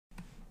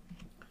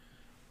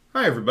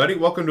Hi, everybody.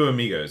 Welcome to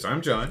Amigos.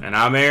 I'm John. And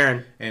I'm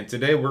Aaron. And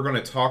today we're going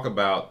to talk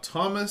about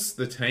Thomas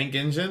the Tank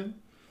Engine,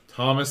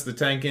 Thomas the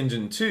Tank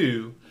Engine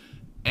 2,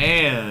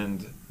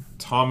 and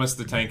Thomas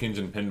the Tank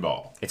Engine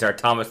Pinball. It's our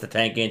Thomas the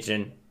Tank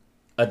Engine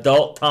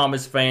Adult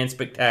Thomas Fan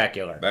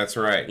Spectacular. That's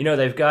right. You know,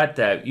 they've got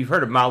that. You've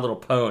heard of My Little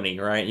Pony,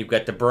 right? You've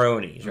got the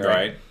Bronies, right?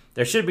 Right.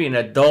 There should be an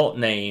adult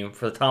name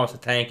for the Thomas the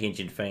Tank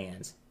Engine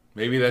fans.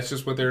 Maybe that's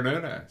just what they're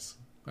known as.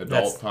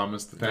 Adult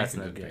Thomas the Tank that's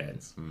Engine no good.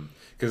 fans.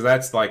 Because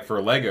that's like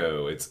for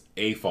Lego, it's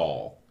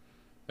AFOL.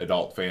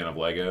 Adult Fan of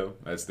Lego.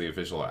 That's the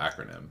official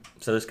acronym.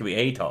 So this could be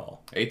ATOL.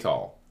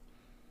 ATOL.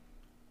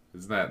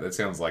 Isn't that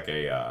sounds like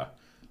a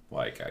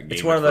Game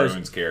It's one of of those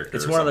Thrones character.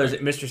 It's or one of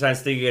something. those Mr.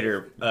 Science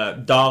Theater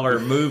dollar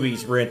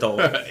movies rental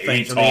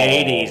things from the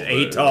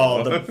 80s.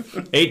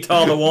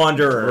 ATOL the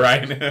Wanderer.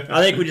 Right.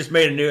 I think we just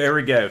made a new. There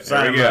we go.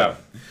 There we go.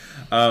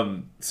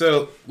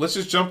 So let's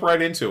just jump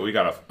right into it. We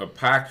got a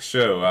packed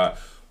show.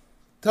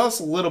 Tell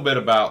us a little bit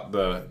about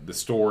the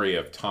story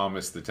of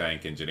Thomas the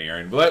Tank Engineer,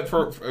 and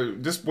for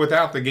just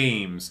without the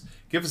games,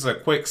 give us a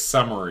quick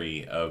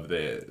summary of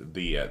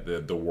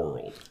the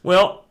world.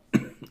 Well,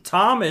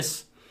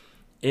 Thomas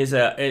is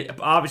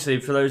obviously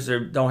for those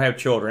that don't have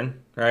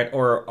children, right,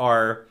 or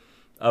are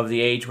of the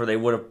age where they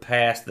would have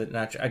passed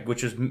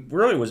which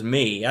was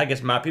me. I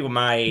guess people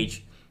my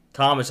age.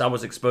 Thomas, I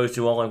was exposed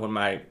to only when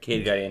my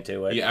kid got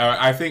into it. Yeah,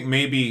 I think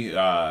maybe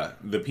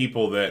the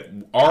people that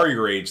are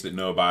your age that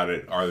know about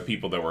it are the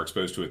people that were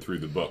exposed to it through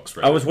the books.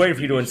 I was waiting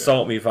for you to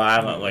insult me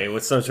violently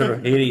with some sort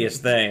of hideous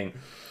thing.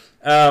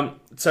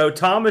 So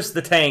Thomas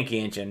the Tank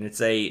Engine.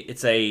 It's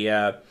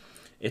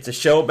a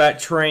show about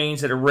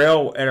trains on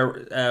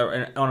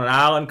an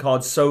island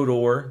called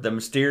Sodor, the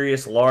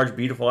mysterious, large,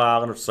 beautiful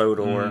island of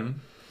Sodor.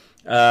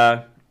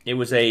 Mm-hmm. It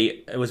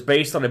was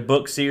based on a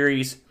book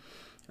series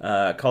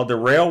called the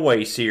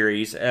Railway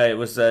Series. It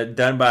was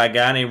done by a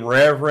guy named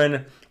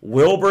Reverend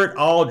Wilbert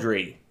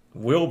Awdry.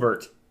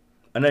 Wilbert,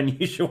 an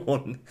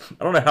unusual.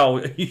 I don't know how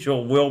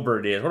unusual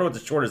Wilbert is. I wonder what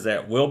the short is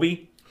that.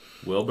 Wilby.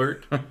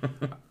 Wilbert.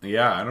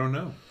 Yeah, I don't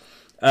know.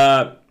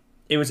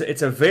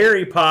 It's a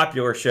very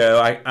popular show.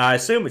 I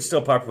assume it's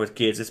still popular with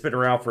kids. It's been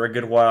around for a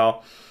good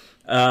while.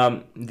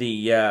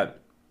 The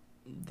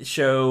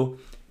show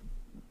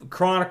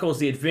chronicles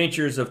the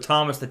adventures of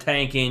Thomas the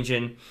Tank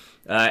Engine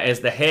as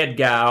the head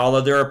guy.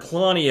 Although there are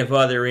plenty of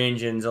other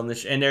engines on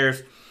this, and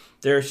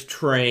there's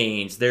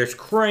trains, there's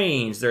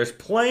cranes, there's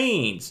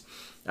planes.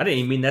 I didn't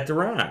even mean that to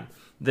rhyme.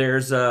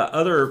 There's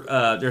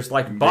there's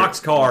like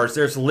boxcars.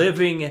 There's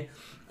living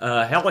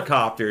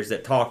helicopters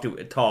that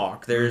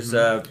talk. There's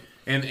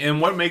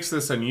And what makes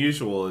this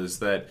unusual is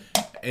that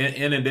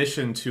in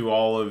addition to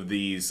all of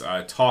these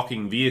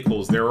talking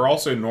vehicles, there are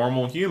also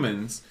normal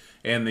humans,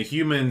 and the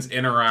humans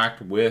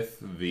interact with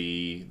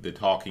the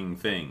talking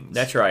things.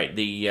 That's right.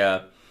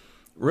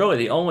 Really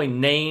the only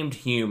named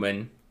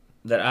human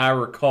that I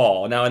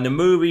recall. Now in the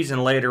movies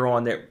and later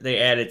on, they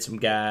added some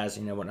guys.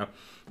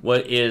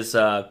 What is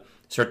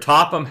Sir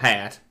Topham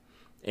Hatt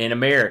in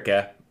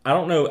America? I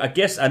don't know. I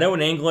guess I know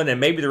in England and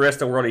maybe the rest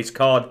of the world he's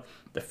called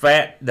the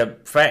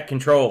fat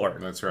controller.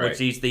 That's right. Which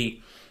he's the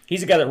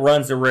guy that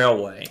runs the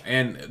railway.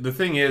 And the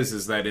thing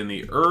is that in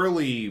the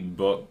early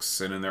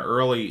books and in the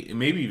early,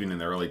 maybe even in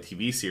the early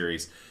TV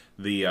series,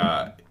 the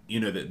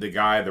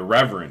guy, the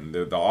Reverend,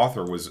 the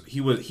author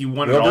he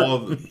wanted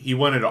Wilbert? he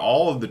wanted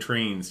all of the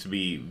trains to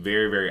be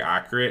very, very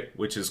accurate,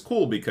 which is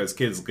cool because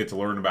kids get to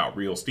learn about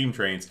real steam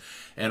trains.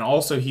 And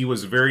also he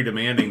was very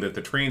demanding that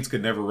the trains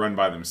could never run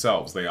by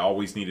themselves. They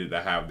always needed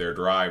to have their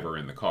driver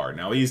in the car.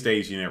 Now these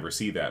days you never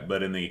see that,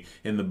 but in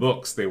the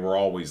books they were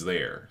always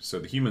there. So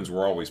the humans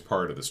were always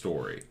part of the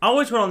story. I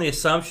always went on the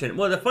assumption.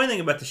 Well, the funny thing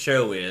about the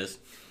show is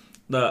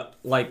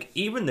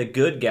even the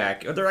good guy.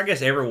 I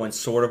guess everyone's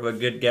sort of a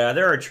good guy.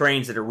 There are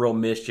trains that are real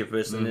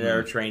mischievous, and there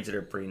are trains that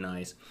are pretty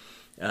nice.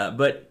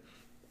 But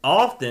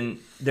often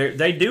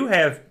they do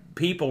have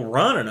people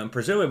running them,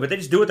 presumably, but they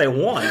just do what they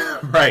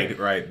want. Right.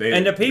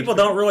 And the people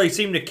don't really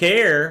seem to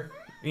care.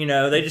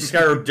 They just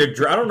I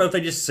don't know if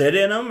they just sit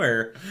in them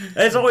or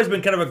it's always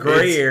been kind of a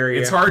gray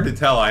area. It's hard to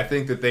tell. I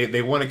think that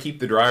they want to keep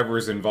the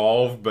drivers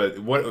involved, but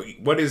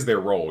what is their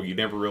role? You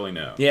never really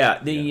know.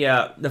 Yeah.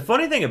 The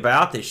funny thing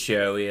about this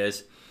show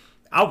is,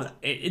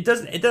 it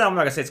doesn't. I'm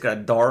not gonna say it's got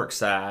a dark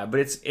side, but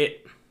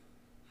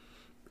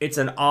it's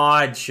an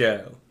odd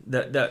show.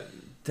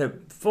 To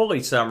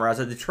fully summarize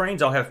it, the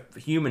trains all have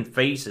human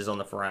faces on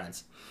the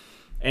fronts,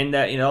 and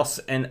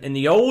and in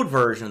the old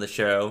version of the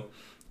show,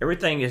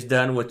 everything is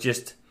done with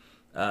just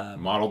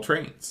model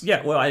trains.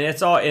 Yeah, well, and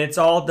it's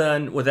all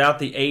done without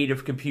the aid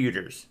of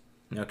computers.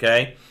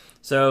 Okay,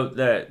 so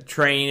the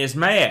train is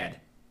mad.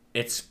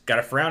 It's got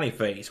a frowny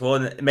face.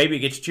 Well, maybe it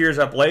gets cheers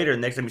up later,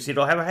 and next time you see it,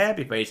 it'll have a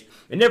happy face.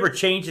 It never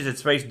changes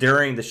its face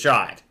during the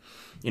shot.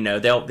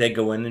 They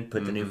go in and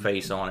put the new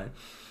face on it.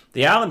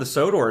 The island of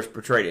Sodor is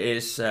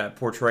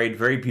portrayed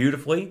very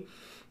beautifully.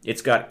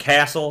 It's got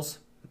castles.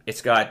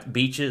 It's got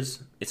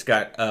beaches. It's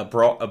got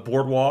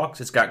boardwalks.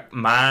 It's got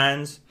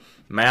mines,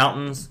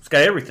 mountains. It's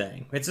got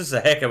everything. It's just a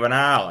heck of an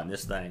island,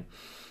 this thing.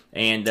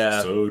 And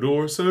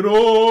Sodor,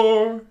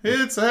 Sodor,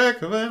 it's a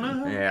heck of a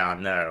night. yeah,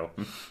 no.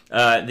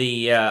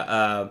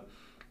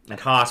 At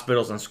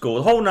hospitals and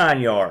schools, the whole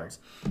 9 yards.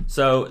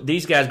 So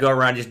these guys go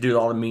around and just do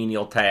all the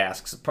menial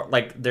tasks.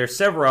 Like there's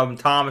several of them.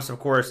 Thomas, of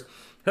course,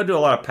 he'll do a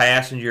lot of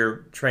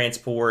passenger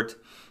transport.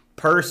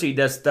 Percy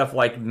does stuff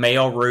like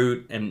mail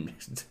route and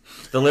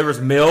delivers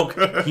milk,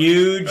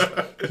 huge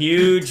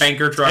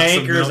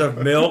tankers of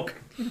milk,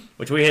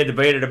 which we had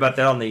debated about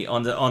that on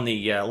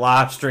the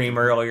live stream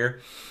earlier.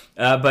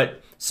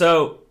 But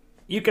so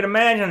you can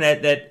imagine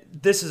that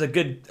this is a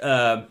good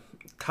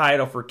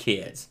title for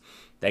kids.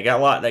 They got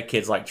a lot that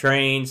kids like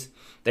trains.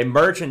 They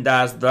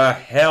merchandise the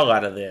hell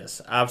out of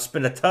this. I've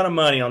spent a ton of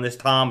money on this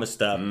Thomas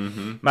stuff.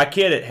 Mm-hmm. My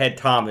kid had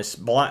Thomas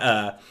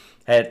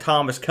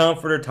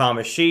comforter,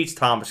 Thomas sheets,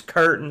 Thomas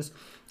curtains,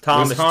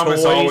 Thomas was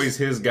Thomas toys. Always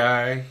his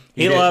guy.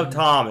 He loved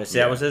Thomas.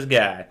 That was his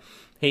guy.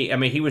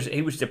 He was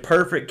the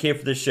perfect kid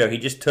for this show. He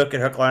just took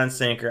it hook, line, and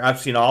sinker. I've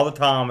seen all the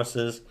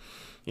Thomases.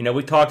 You know,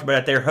 we talked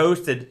about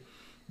it.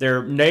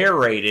 They're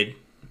narrated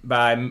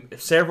by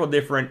several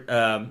different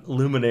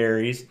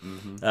luminaries.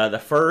 Mm-hmm. The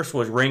first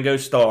was Ringo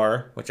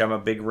Starr, which I'm a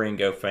big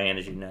Ringo fan,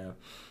 as you know.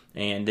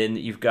 And then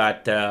you've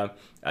got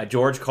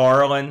George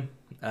Carlin,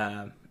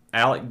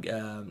 Alec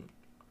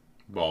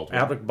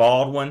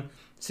Baldwin.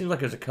 Seems like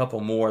there's a couple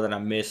more that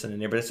I'm missing in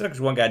there, but it's like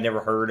one guy I'd never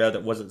heard of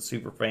that wasn't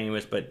super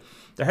famous. But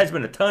there has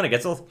been a ton of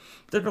guys.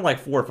 There's been like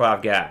 4 or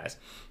 5 guys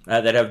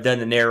that have done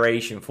the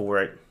narration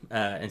for it,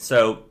 and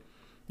so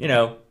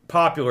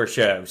popular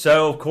show.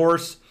 So of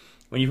course,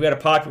 when you've got a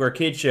popular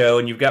kid show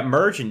and you've got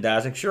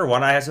merchandising, sure, why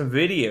not have some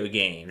video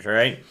games,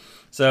 right?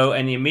 So,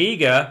 and the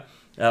Amiga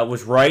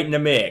was right in the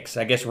mix.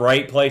 I guess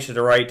right place at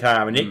the right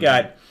time, and it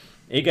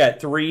got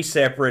 3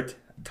 separate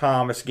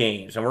Thomas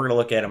games, and we're going to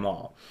look at them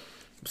all.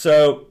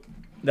 So,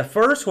 the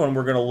first one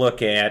we're going to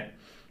look at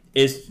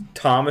is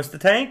Thomas the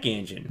Tank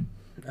Engine.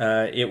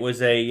 It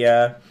was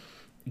a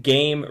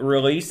game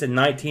released in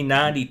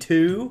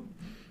 1992.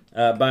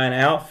 By an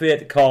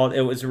outfit called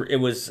it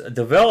was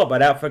developed by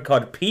an outfit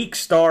called Peak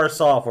Star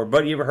Software.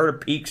 Buddy, you ever heard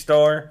of Peak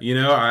Star?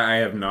 I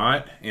have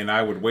not, and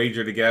I would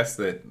wager to guess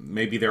that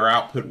maybe their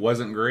output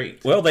wasn't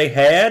great. Well, they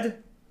had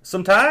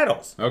some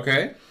titles.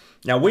 Okay.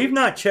 Now, we've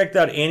not checked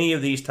out any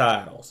of these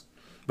titles,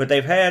 but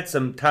they've had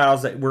some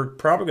titles that we're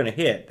probably going to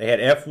hit. They had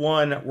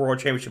F1 World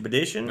Championship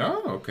Edition.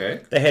 Oh, okay.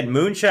 They had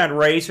Moonshine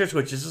Racers,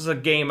 which is a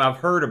game I've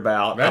heard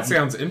about. That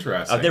sounds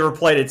interesting. I've never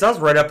played it. It sounds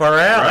right up our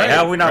alley. Right,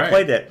 How have we not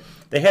played that?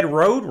 They had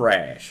Road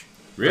Rash.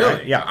 Really?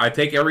 Right? Yeah. I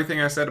take everything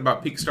I said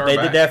about Peak Star They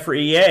back. did that for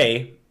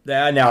EA.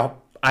 Now,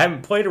 I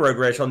haven't played a Road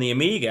Rash on the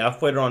Amiga. I've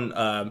played it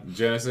on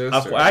Genesis.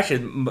 I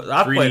played it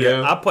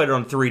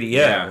on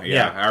 3DO.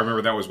 Yeah. I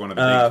remember that was one of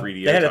the big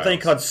 3DO They had titles. a thing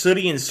called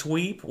Sooty and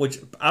Sweep, which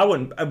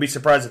I'd be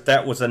surprised if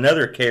that was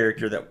another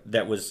character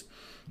that was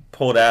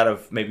pulled out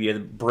of maybe a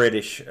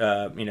British.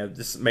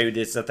 This thing,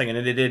 and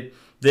then they did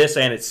this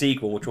and its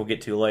sequel, which we'll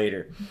get to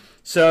later.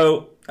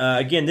 So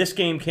again, this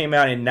game came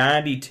out in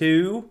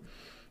 '92.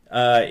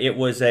 It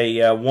was a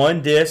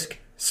 1-disc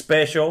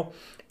special,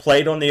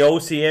 played on the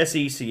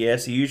OCS,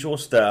 ECS, the usual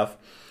stuff.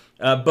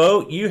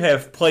 Bo, you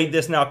have played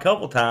this now a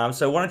couple times,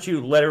 so why don't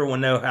you let everyone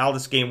know how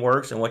this game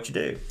works and what you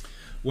do?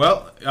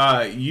 Well,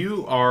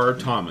 you are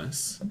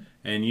Thomas,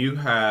 and you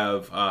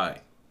have.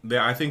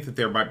 I think that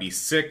there might be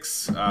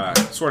 6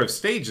 sort of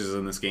stages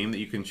in this game that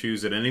you can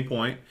choose at any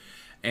point.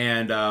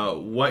 And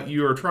what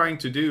you are trying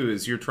to do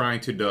is you're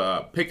trying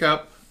to pick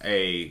up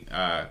a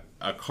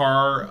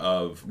car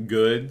of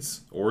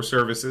goods or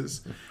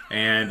services,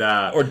 and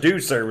or do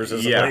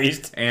services at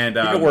least, and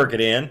you can work it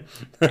in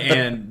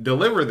and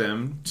deliver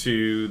them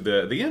to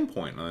the end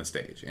point on the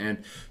stage.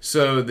 And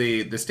so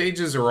the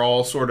stages are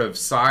all sort of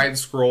side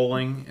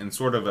scrolling and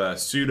sort of a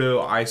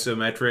pseudo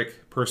isometric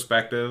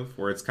perspective,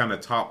 where it's kind of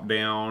top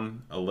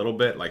down a little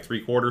bit, like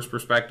 3/4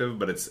 perspective,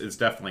 but it's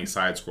definitely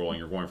side scrolling.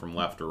 You're going from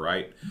left to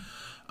right.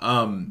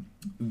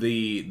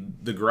 The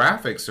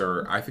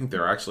graphics I think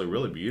they're actually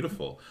really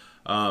beautiful.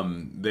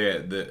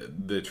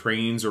 The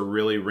trains are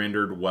really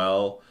rendered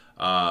well.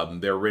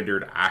 They're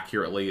rendered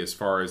accurately as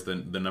far as the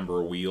number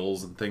of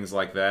wheels and things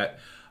like that.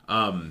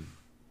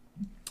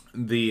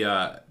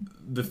 The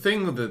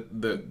thing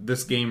that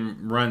this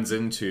game runs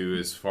into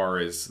as far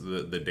as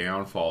the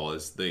downfall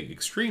is the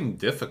extreme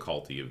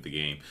difficulty of the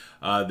game.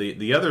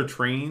 The other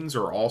trains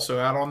are also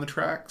out on the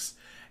tracks,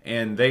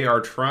 and they are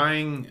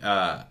trying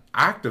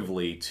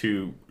actively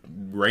to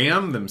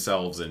ram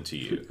themselves into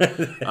you.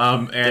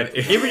 And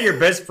even your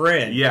best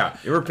friend,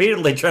 it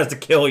repeatedly tries to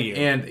kill you.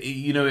 And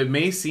it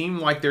may seem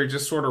like they're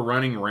just sort of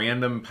running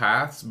random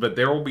paths, but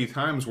there will be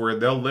times where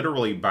they'll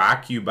literally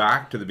back you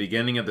back to the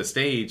beginning of the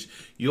stage.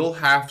 You'll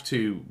have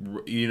to,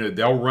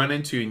 they'll run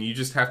into you, and you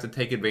just have to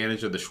take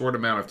advantage of the short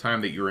amount of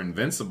time that you're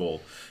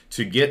invincible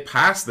to get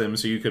past them,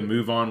 so you can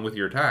move on with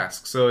your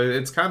task. So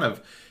it's kind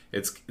of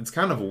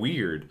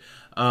weird.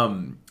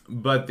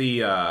 But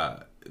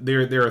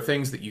there are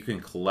things that you can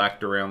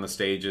collect around the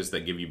stages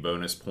that give you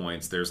bonus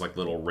points. There's like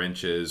little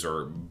wrenches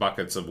or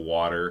buckets of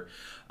water.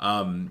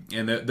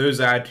 and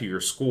those add to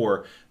your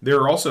score. There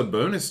are also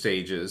bonus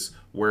stages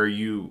where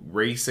you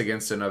race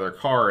against another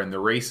car, and the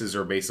races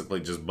are basically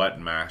just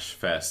button mash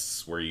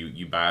fests where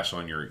you bash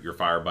on your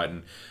fire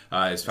button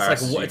as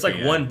fast as you can. It's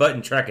like one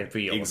button track and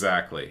field.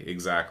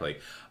 Exactly.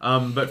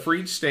 But for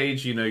each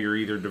stage, you're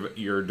either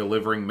you're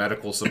delivering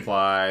medical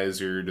supplies,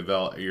 or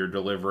you're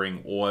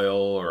delivering oil,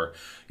 or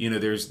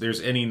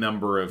there's any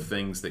number of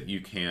things that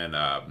you can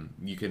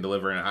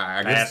deliver. And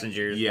I guess,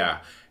 passengers.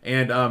 Yeah,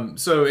 and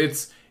so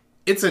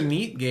it's a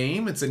neat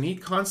game. It's a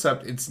neat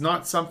concept. It's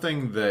not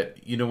something that,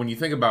 when you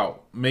think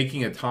about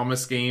making a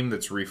Thomas game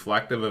that's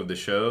reflective of the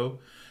show,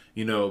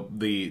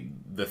 the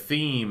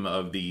theme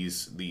of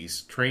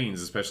these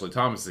trains, especially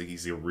Thomas,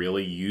 he's a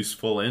really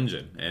useful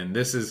engine. And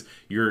this is,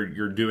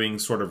 you're doing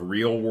sort of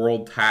real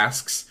world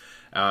tasks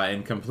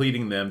and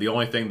completing them. The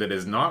only thing that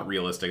is not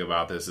realistic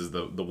about this is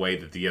the way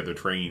that the other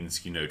trains,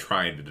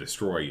 trying to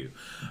destroy you.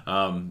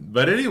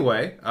 But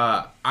anyway,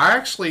 I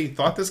actually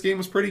thought this game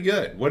was pretty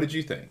good. What did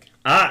you think?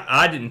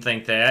 I didn't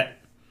think that.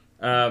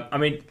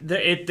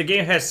 The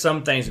game has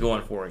some things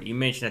going for it. You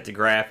mentioned that the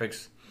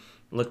graphics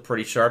look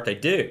pretty sharp. They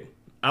do.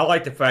 I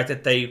like the fact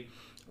that they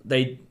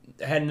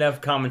had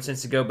enough common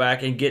sense to go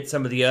back and get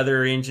some of the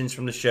other engines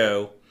from the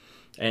show,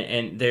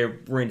 and they're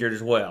rendered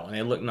as well, and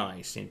they look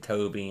nice. And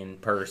Toby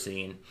and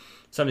Percy and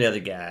some of the other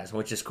guys,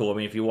 which is cool. I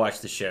mean, if you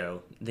watch the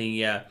show,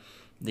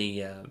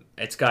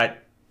 it's got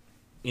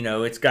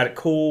a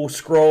cool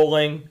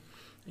scrolling.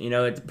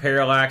 It's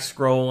parallax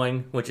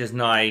scrolling, which is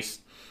nice.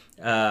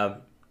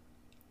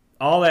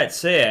 All that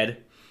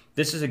said,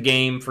 this is a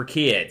game for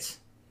kids,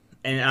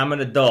 and I'm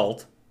an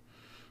adult,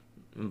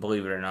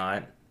 believe it or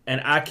not, and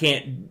I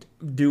can't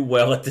do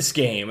well at this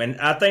game. And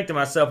I think to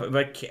myself,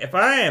 if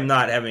I am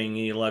not having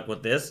any luck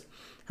with this,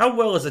 how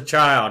well is a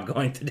child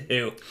going to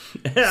do?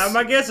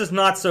 My guess is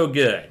not so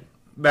good.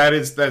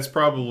 That's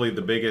probably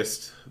the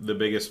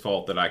biggest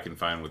fault that I can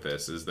find with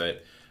this is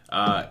that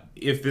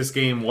if this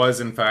game was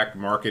in fact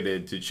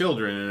marketed to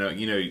children,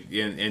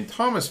 and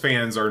Thomas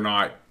fans are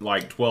not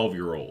like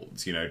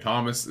 12-year-olds.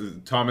 Thomas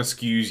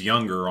skews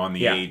younger on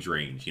the age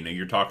range.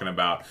 You're talking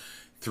about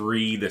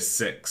 3 to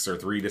 6 or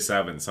 3 to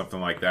 7, something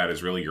like that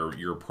is really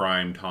your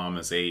prime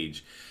Thomas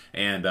age.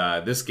 And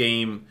this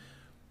game,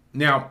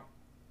 now,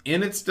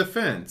 in its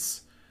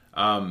defense,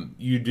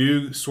 you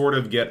do sort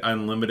of get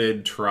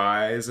unlimited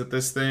tries at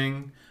this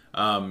thing.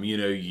 When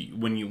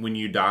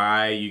you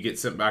die, you get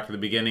sent back to the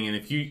beginning, and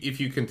if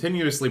you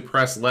continuously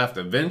press left,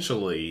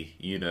 eventually,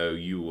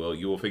 you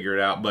will figure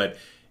it out. But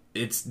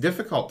it's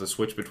difficult to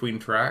switch between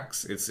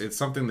tracks. It's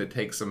something that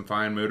takes some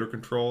fine motor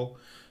control.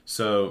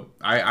 So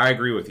I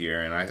agree with you,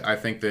 Aaron. I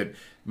think that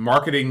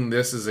marketing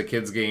this as a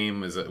kid's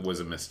game was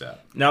a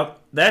misstep. Now,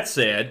 that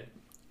said,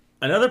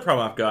 another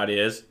problem I've got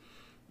is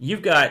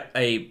you've got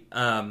an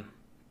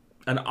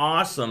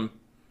awesome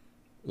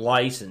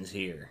license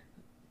here,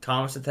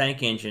 Thomas the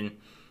Tank Engine,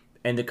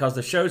 and because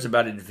the show's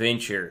about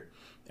adventure,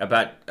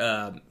 about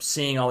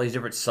seeing all these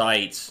different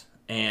sights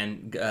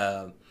and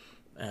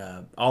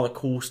all the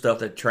cool stuff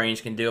that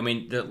trains can do. I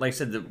mean, like I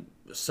said, the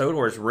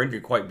Sodor is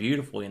rendered quite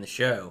beautifully in the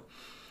show.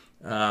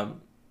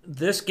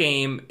 This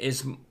game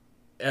is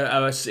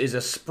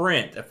a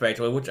sprint,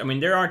 effectively, which, I mean,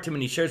 there aren't too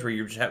many shows where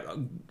you're just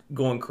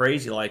going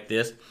crazy like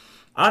this.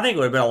 I think it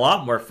would have been a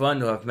lot more fun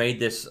to have made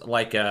this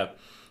like a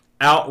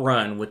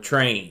outrun with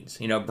trains,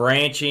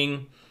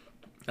 branching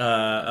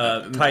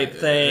type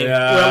thing.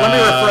 Well, let me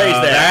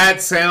rephrase that.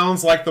 That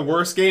sounds like the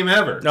worst game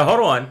ever. No, hold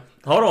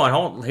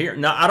on. Here,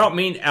 no, I don't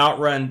mean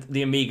Outrun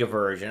the Amiga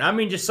version. I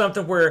mean just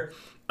something where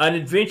an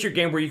adventure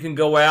game where you can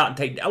go out and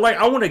take. Like,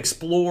 I want to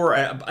explore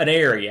an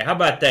area. How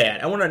about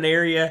that? I want an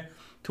area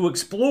to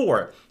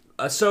explore.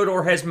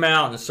 Sodor has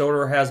mountains.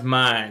 Sodor has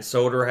mines.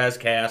 Sodor has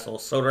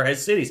castles. Sodor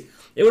has cities.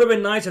 It would have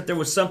been nice if there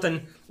was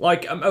something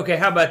like, okay,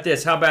 how about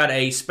this? How about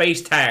a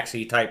space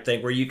taxi type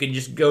thing where you can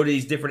just go to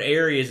these different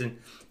areas and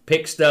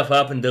pick stuff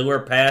up and deliver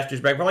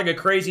passengers back, for like a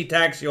crazy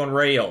taxi on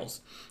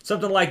rails.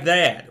 Something like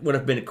that would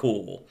have been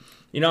cool.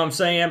 You know what I'm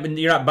saying? But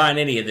you're not buying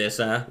any of this,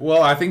 huh?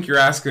 Well, I think you're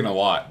asking a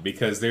lot,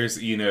 because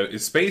there's,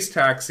 Space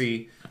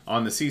Taxi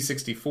on the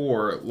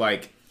C64,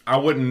 like, I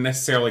wouldn't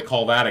necessarily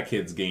call that a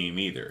kid's game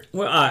either.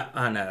 Well,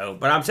 I know,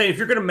 but I'm saying if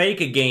you're going to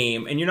make a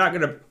game and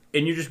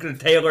you're just going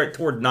to tailor it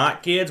toward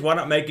not kids, why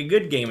not make a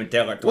good game and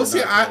tailor it toward not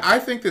kids? I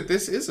think that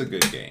this is a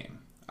good game.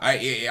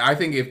 I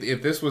think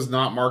if this was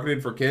not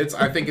marketed for kids,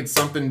 I think it's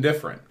something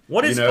different.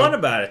 What is fun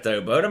about it,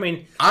 though, Bud? I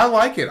mean, I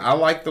like it. I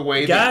like the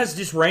way guys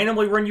just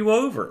randomly run you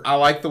over. I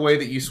like the way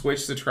that you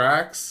switch the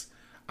tracks.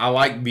 I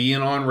like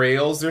being on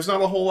rails. There's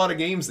not a whole lot of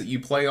games that you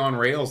play on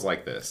rails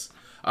like this.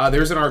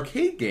 There's an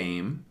arcade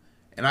game,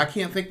 and I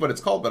can't think what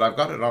it's called, but I've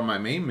got it on my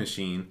main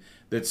machine,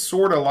 that's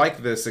sort of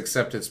like this,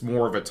 except it's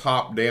more of a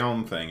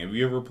top-down thing. Have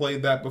you ever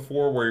played that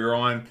before, where you're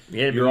on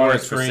you're on a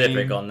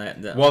specific train? On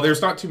that. Well, there's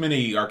not too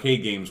many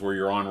arcade games where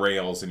you're on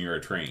rails and you're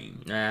a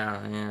train. Yeah,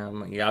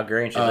 I'll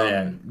grant you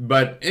that.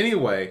 But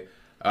anyway,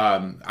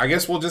 I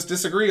guess we'll just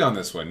disagree on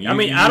this one. You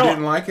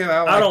didn't like it.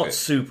 I don't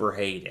super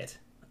hate it.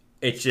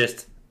 It's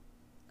just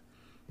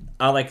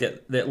I like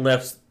that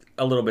left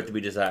a little bit to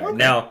be desired. Okay.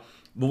 Now,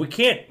 But we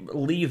can't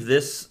leave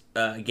this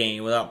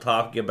game without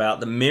talking about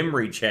the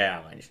memory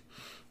challenge.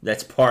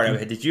 That's part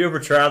of it. Did you ever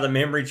try the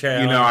memory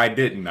challenge? I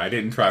didn't. I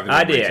didn't try the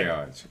memory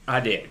challenge. I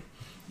did.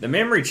 The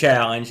memory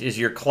challenge is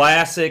your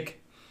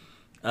classic.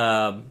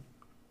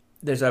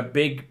 There's a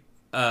big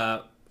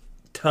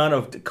ton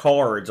of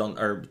cards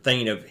or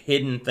thing of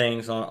hidden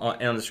things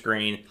on the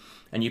screen,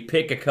 and you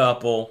pick a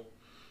couple,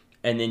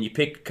 and then you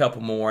pick a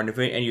couple more,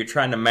 and you're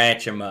trying to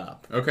match them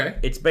up. Okay.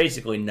 It's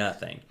basically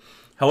nothing.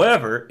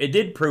 However, it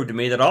did prove to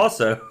me that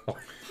also,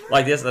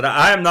 like this, that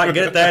I am not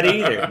good at that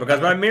either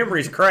because my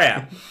memory's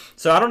crap.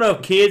 So I don't know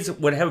if kids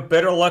would have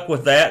better luck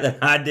with that than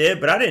I did,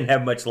 but I didn't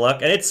have much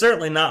luck, and it's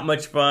certainly not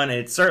much fun, and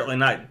it's certainly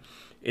not.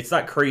 It's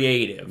not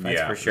creative,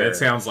 that's for sure. It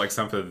sounds like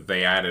something that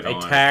they added on.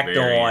 They tacked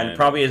on,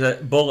 probably as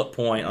a bullet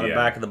point on the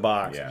back of the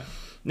box. Yeah.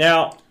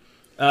 Now,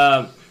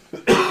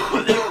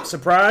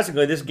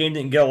 surprisingly, this game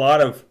didn't get a lot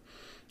of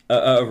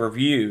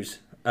reviews.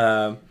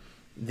 I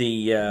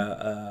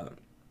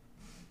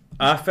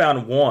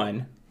found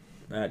one,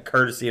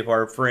 courtesy of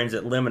our friends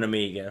at Lemon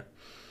Amiga.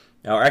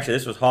 Or actually,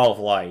 this was Hall of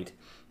Light.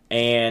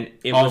 And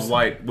it Hall was of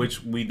Light,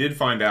 which we did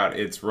find out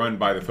it's run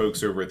by the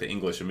folks over at the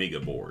English Amiga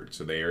board,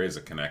 so there is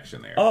a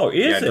connection there. Oh,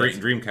 is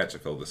it? Dreamcatcher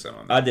filled us in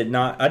on that. I did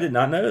not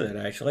know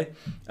that actually.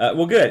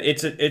 Well, good.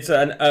 It's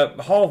a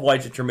Hall of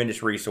Light's a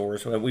tremendous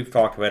resource. We've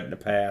talked about it in the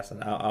past,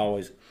 and I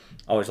always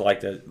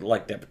like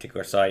that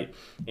particular site.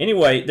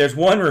 Anyway, there's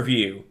one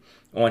review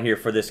on here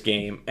for this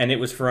game, and it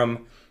was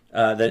from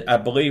I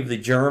believe the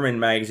German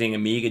magazine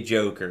Amiga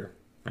Joker.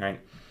 Right.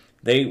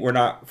 They were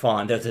not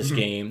fond of this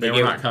game. They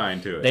were not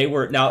kind to it.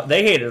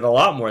 They hated it a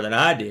lot more than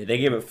I did. They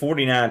gave it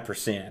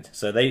 49%.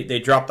 So they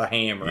dropped the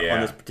hammer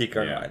on this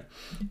particular one.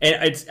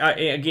 And it's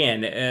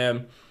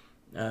again,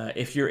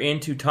 if you're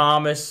into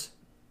Thomas,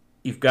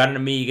 you've got an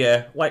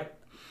Amiga. Like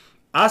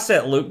I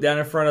set Luke down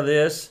in front of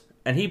this,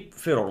 and he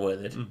fiddled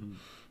with it.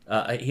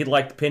 Mm-hmm. He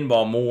liked the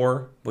pinball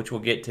more, which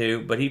we'll get to,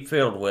 but he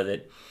fiddled with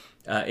it.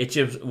 It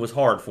just was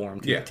hard for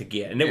him to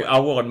get, and I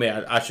will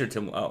admit I should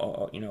have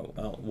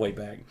way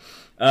back.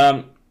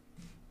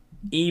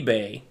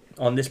 eBay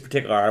on this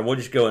particular item. We'll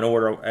just go in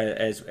order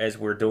as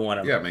we're doing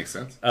them. Yeah, it makes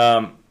sense.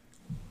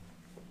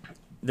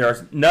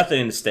 There's nothing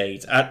in the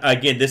States.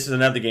 Again, this is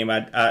another game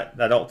I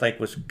don't think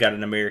got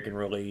an American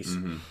release.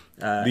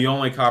 Mm-hmm. The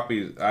only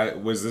copy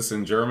was this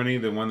in Germany,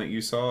 the one that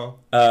you saw.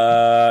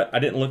 I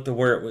didn't look to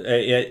where it was.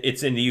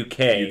 It's in the UK.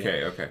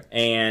 Okay.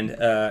 And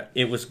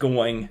it was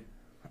going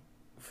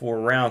for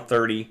around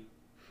 $30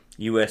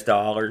 US.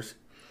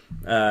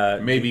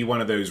 Maybe one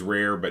of those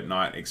rare but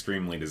not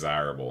extremely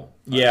desirable.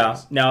 Yeah.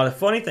 Now the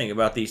funny thing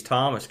about these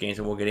Thomas games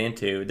that we'll get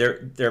into,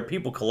 there are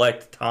people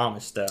collect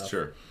Thomas stuff.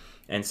 Sure.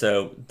 And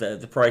so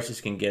the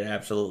prices can get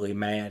absolutely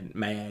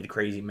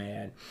crazy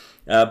mad.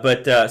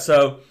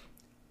 So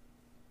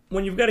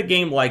when you've got a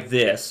game like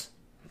this,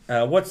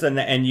 and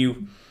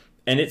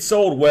it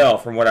sold well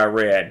from what I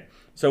read.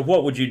 So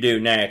what would you do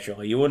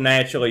naturally? You would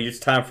naturally, it's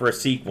time for a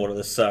sequel to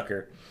the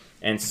sucker.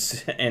 And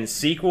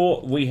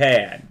sequel we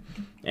had.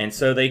 And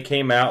so they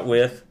came out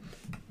with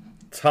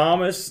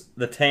Thomas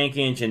the Tank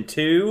Engine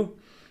 2,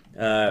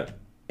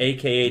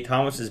 a.k.a.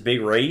 Thomas's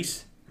Big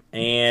Race.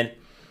 And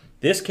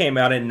this came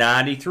out in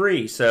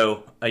 93,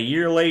 so a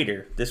year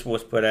later this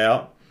was put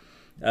out.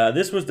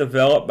 This was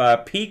developed by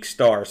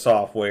Peakstar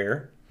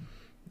Software.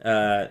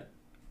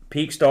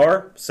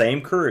 Peakstar, same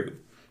crew.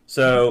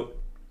 So,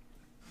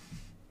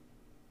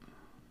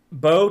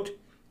 Boat,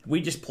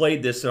 we just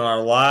played this on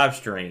our live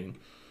stream.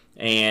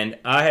 And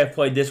I have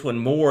played this one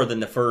more than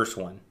the first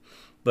one.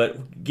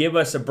 But give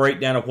us a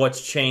breakdown of what's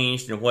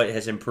changed and what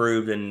has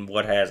improved and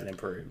what hasn't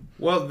improved.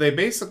 Well, they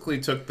basically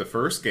took the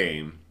first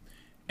game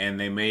and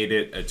they made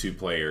it a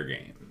two-player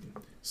game.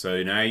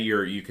 So now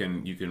you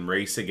can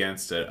race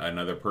against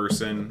another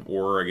person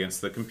or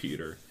against the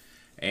computer,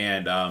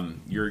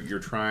 and you're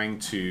trying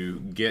to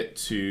get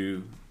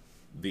to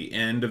the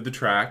end of the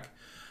track.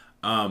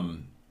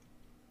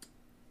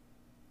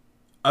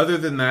 Other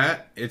than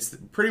that, it's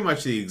pretty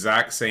much the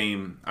exact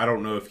same. I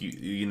don't know if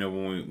you know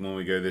when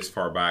we go this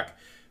far back,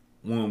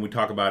 when we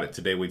talk about it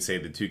today, we'd say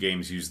the two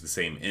games use the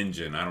same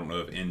engine. I don't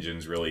know if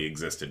engines really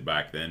existed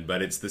back then,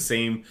 but it's the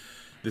same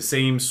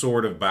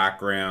sort of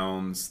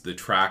backgrounds. The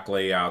track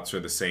layouts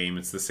are the same.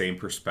 It's the same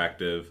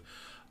perspective.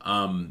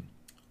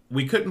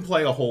 We couldn't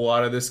play a whole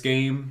lot of this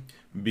game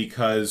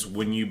because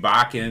when you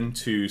back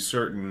into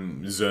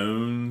certain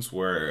zones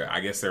where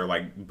I guess they're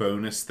like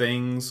bonus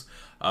things,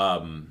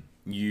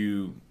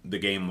 the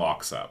game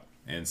locks up,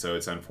 and so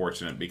it's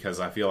unfortunate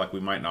because I feel like we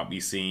might not be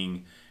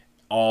seeing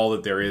all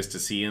that there is to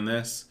see in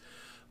this.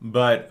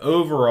 But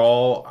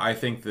overall, I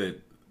think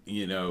that,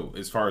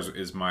 as far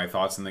as my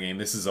thoughts in the game,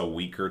 this is a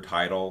weaker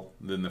title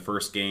than the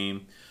first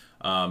game.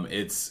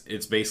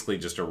 It's basically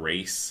just a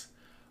race.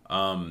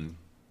 I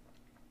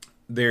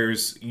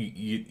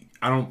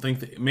don't think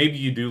that, maybe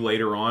you do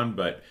later on,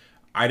 but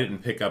I didn't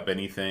pick up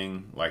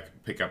anything like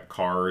pick up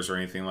cars or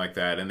anything like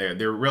that, and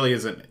there really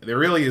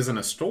isn't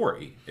a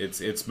story.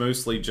 It's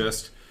mostly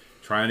just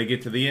trying to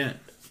get to the end.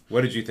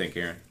 What did you think,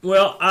 Aaron?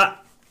 Well,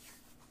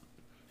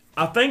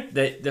 I think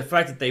that the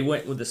fact that they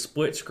went with the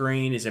split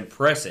screen is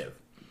impressive.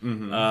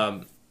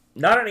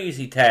 Not an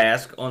easy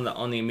task on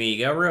the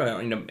Amiga,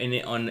 really.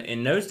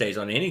 In those days,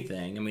 on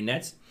anything. I mean,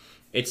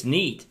 it's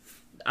neat.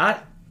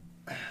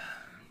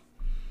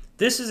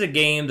 This is a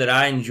game that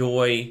I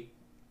enjoy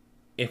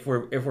if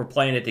we're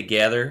playing it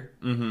together.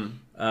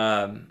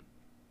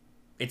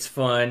 It's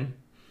fun.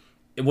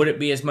 Would it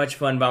be as much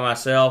fun by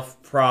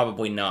myself?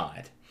 Probably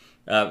not.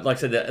 Like I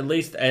said, at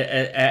least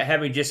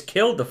having just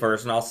killed the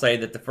first one, I'll say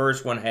that the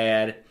first one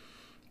had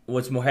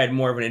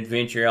more of an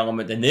adventure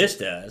element than this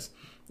does.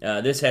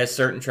 This has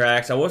certain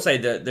tracks. I will say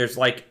that there's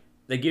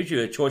they gives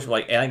you a choice of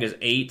I think there's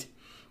 8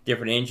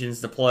 different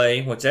engines to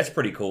play, which that's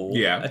pretty cool.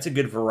 Yeah, that's a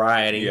good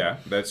variety. Yeah,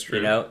 that's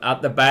true.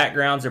 The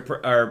backgrounds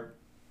are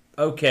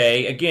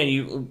okay.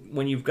 Again,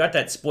 when you've got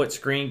that split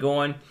screen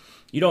going,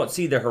 you don't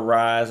see the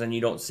horizon,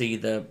 you don't see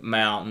the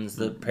mountains,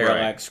 the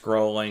parallax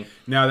scrolling.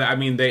 Now, I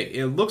mean,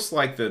 it looks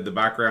like the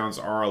backgrounds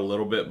are a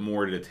little bit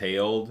more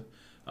detailed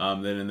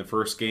than in the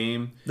first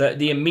game.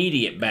 The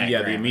immediate backgrounds.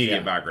 Yeah, the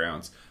immediate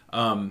backgrounds.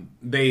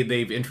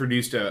 They've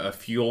introduced a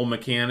fuel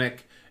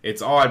mechanic.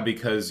 It's odd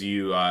because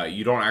you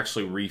don't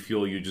actually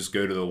refuel. You just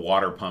go to the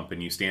water pump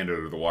and you stand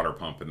under the water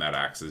pump, and that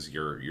acts as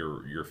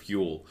your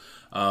fuel.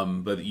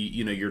 But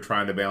you're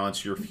trying to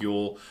balance your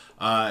fuel.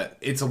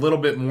 It's a little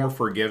bit more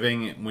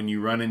forgiving when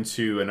you run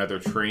into another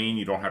train.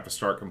 You don't have to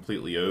start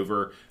completely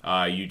over.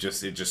 It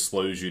just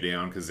slows you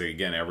down because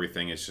again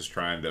everything is just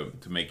trying to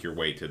make your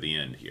way to the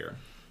end here.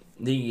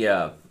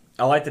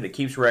 I like that it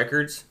keeps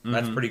records.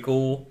 That's pretty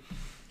cool.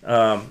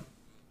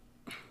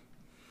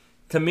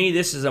 To me,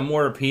 this is a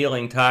more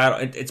appealing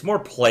title. It's more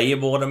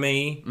playable to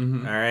me. All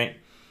right,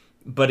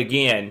 but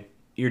again,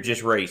 you're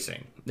just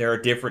racing. There are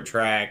different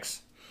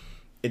tracks.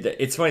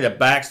 It's funny. The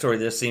backstory of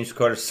this seems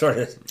sort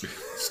of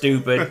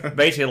stupid.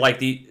 Basically, like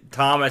the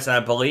Thomas, and I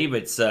believe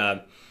it's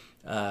who's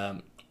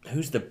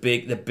the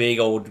big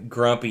old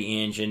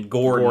grumpy engine,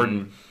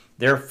 Gordon.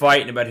 They're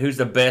fighting about who's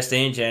the best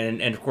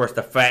engine, and of course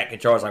the fat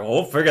controller's like, "Well,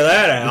 we'll figure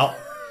that out."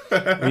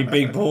 We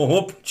big bull,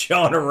 we'll put you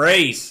on a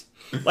race.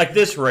 Like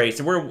this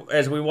race,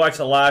 as we watch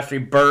the live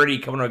stream, Birdie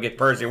coming to get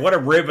Percy. What a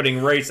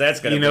riveting race that's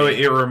going to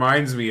be! It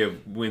reminds me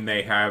of when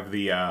they have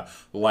the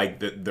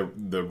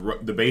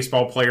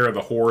baseball player,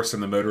 the horse,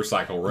 and the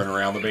motorcycle run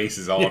around the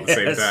bases all at the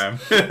same time.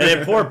 And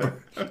then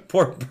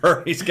poor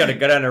Birdie's got to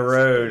go down the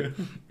road.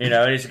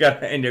 And he's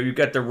got you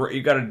got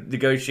to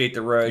negotiate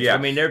the roads. Yeah, I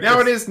mean, it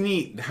is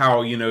neat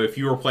how if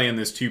you were playing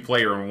this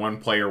 2-player and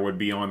one player would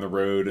be on the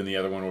road and the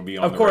other one would be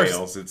on the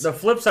rails. The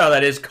flip side of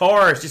that is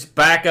cars just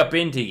back up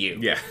into you.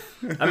 Yeah.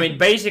 I mean,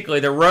 basically,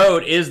 the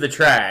road is the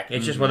track.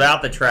 It's just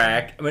without the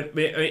track. I mean,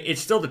 it's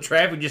still the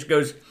traffic just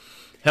goes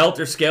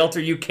helter-skelter.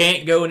 You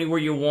can't go anywhere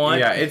you want.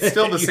 Yeah, it's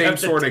still the same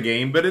sort of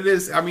game, but it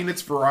is,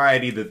 it's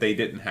variety that they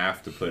didn't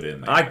have to put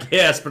in there. I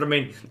guess, but I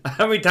mean,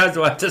 how many times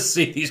do I have to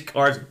see these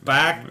cars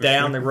back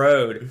down the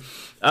road?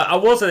 I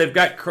will say they've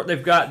got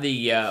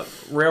the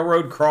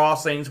railroad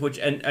crossings, which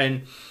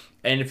and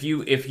if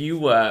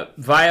you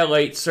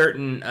violate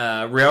certain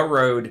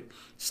railroad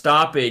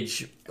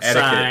stoppage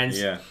signs,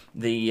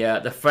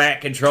 the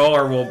fat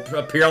controller will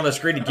appear on the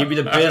screen to give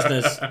you the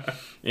business.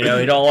 He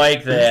don't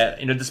like that.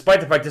 Despite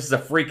the fact this is a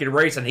freaking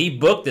race and he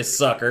booked this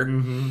sucker.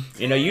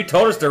 You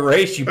told us to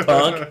race, you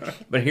punk.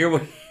 But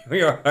here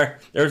we are.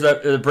 There's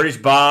a British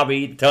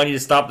Bobby telling you to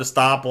stop the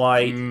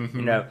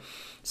stoplight.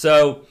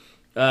 So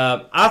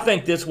I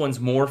think this one's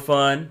more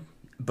fun.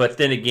 But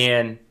then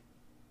again,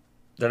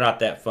 they're not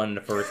that fun in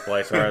the first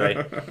place, are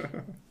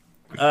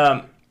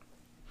they?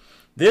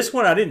 This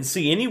one, I didn't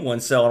see anyone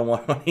selling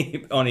one on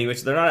eBay.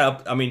 So they're not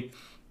up. I mean,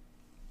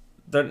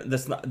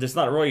 that's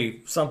not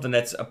really something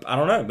that's, I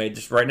don't know. Maybe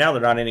just right now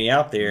there are not any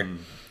out there.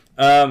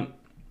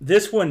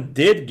 This one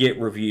did get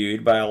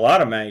reviewed by a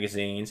lot of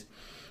magazines,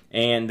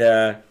 and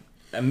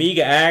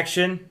Amiga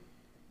Action,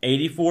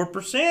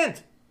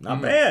 84%.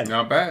 Not bad.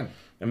 Not bad.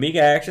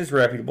 Amiga Action is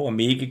reputable.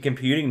 Amiga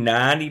Computing,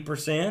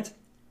 90%.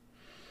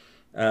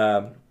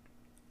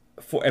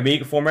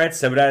 Amiga Format,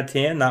 7 out of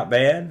 10, not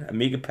bad.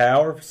 Amiga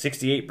Power,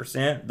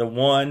 68%. The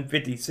One,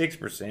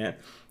 56%.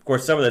 Of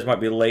course, some of those might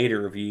be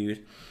later reviews.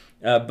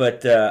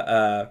 But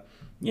it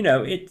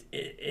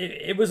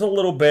was a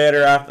little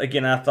better.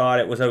 I thought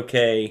it was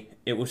okay.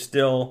 It was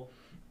still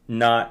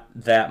not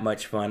that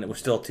much fun. It was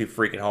still too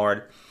freaking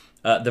hard.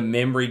 The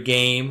memory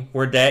game,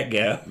 where'd that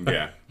go?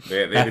 Yeah.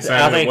 They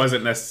decided it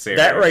wasn't necessary.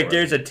 That right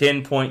there's a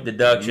 10-point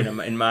deduction,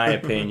 in my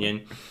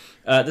opinion.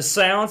 The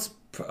sound's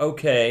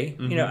okay.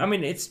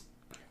 It's...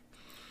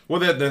 Well,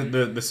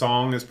 the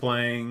song is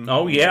playing.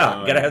 Oh,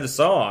 yeah. Gotta have the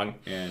song.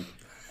 And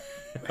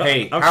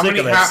hey, how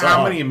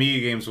many Amiga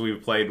games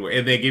we've played,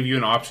 and they give you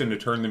an option to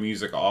turn the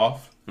music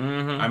off?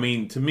 I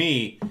mean, to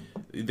me,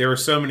 there are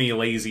so many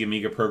lazy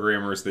Amiga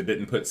programmers that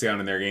didn't put sound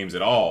in their games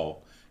at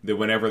all, that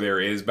whenever there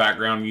is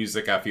background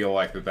music, I feel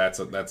like that's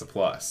a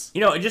plus.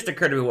 It just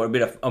occurred to me what a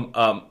bit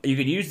of you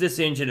could use this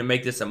engine to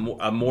make this a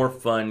more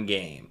fun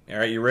game. All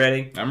right, you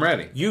ready? I'm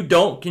ready. You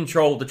don't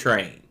control the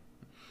train.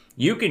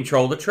 You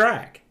control the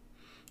track.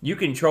 You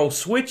control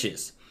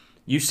switches.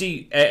 You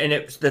see, and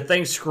the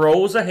thing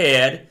scrolls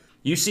ahead.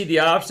 You see the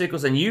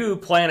obstacles and you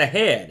plan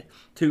ahead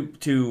to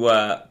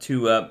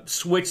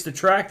switch the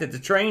track that the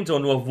train's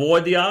on to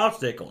avoid the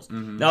obstacles.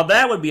 Now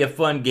that would be a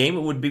fun game.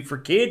 It would be for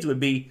kids.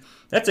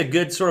 That's a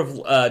good sort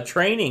of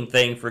training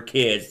thing for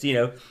kids.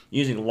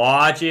 Using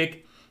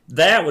logic.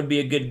 That would be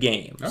a good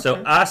game. Okay.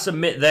 So I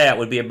submit that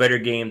would be a better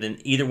game than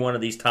either one of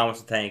these Thomas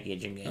the Tank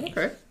Engine games.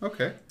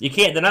 Okay. You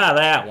can't deny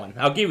that one.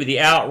 I'll give you the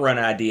Outrun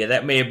idea.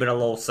 That may have been a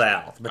little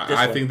south, but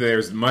I think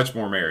there's much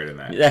more merit in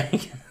that.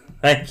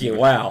 Thank you.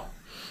 Wow.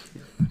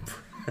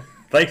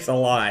 Thanks a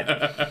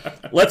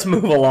lot. Let's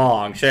move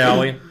along,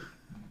 shall we?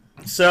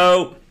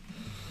 So,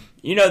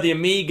 the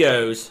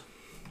Amigos,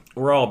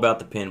 we're all about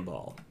the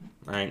pinball,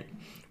 right?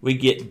 We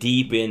get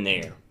deep in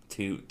there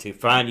to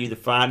find you the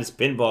finest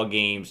pinball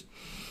games.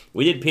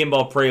 We did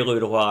Pinball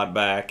Prelude a while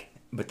back,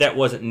 but that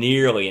wasn't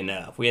nearly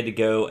enough. We had to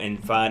go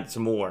and find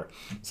some more.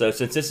 So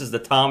since this is the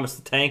Thomas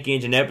the Tank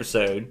Engine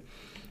episode,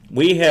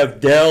 we have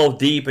delved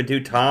deep into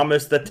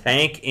Thomas the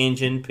Tank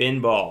Engine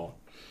pinball.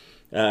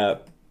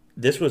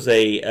 This was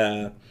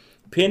a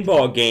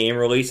pinball game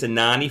released in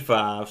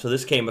 '95, so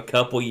this came a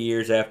couple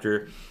years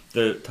after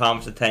the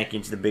Thomas the Tank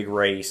Engine, the big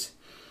race.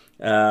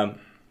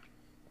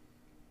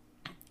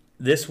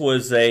 This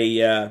was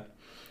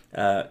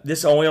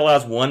this only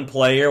allows one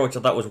player, which I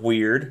thought was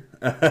weird.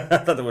 I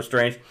thought that was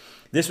strange.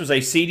 This was a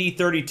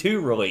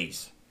CD32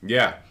 release.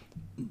 Yeah.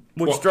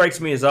 Which strikes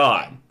me as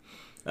odd.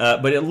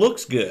 But it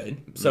looks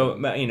good. So,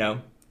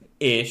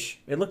 ish.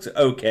 It looks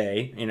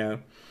okay,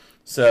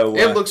 So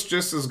it looks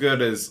just as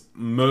good as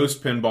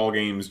most pinball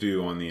games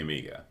do on the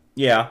Amiga.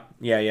 Yeah.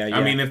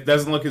 I mean, it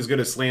doesn't look as good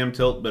as Slam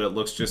Tilt, but it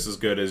looks just as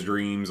good as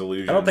Dreams,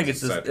 Illusions. I don't think it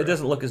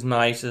doesn't look as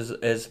nice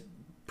as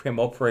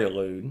Pinball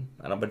Prelude.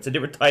 I don't know, but it's a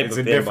different type of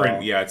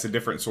pinball. It's a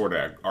different sort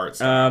of art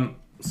style.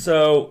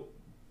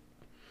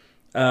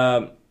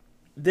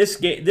 This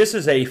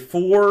is a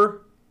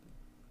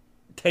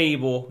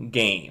 4-table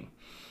game.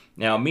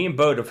 Now, me and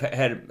Bo have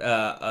had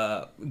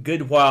a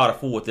good while to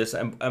fool with this.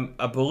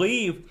 I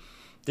believe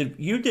that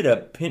you did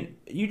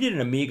an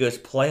Amigos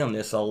play on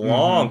this a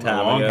long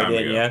time ago,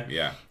 didn't you?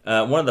 Yeah.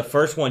 One of the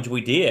first ones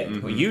we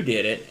did. Well, you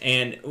did it,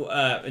 and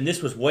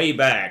this was way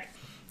back.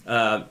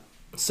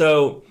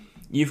 So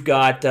you've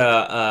got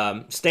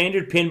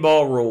standard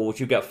pinball rules.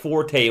 You've got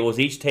 4 tables.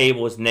 Each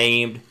table is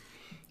named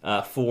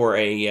for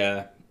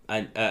a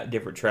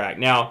different track.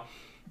 Now,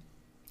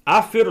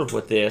 I fiddled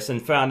with this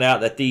and found out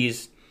that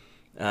these.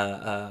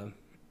 This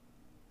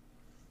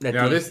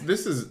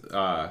is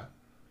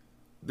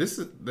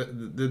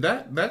did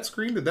that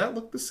screen, did that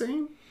look the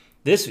same?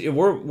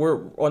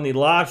 We're on the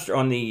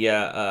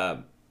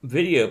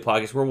video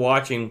podcast. We're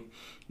watching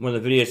one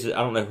of the videos. I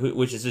don't know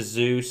which is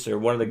Zeus or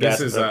one of the guys.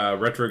 This is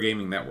Retro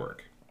Gaming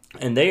Network.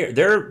 And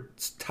their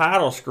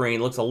title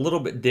screen looks a little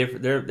bit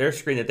different. Their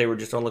screen that they were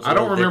just on looks. I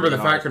don't remember the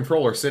Fat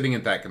Controller sitting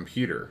at that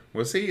computer.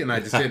 Was he? And I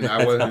just didn't.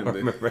 I wasn't. I don't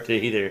remember it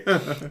either.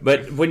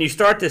 But when you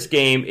start this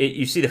game,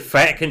 you see the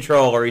Fat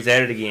Controller. He's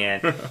at it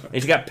again.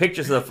 He's got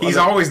pictures of. He's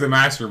always the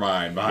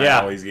mastermind behind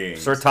all these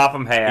games. Sir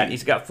Topham Hatt.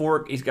 He's got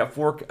four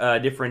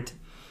different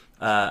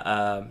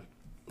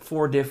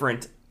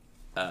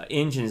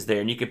engines there,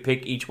 and you can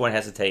pick. Each one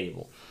has a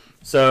table.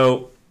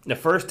 So the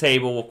first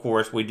table, of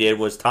course, we did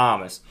was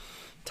Thomas.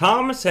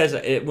 Thomas has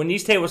when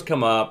these tables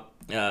come up,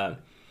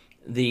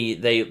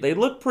 they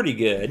look pretty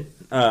good.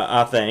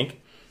 I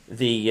think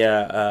the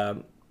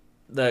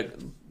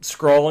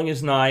scrolling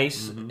is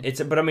nice.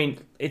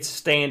 Mm-hmm. It's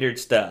standard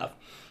stuff,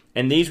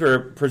 and these were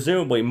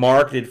presumably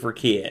marketed for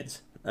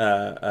kids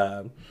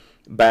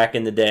back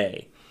in the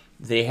day.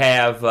 They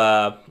have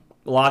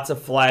lots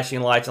of flashing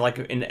lights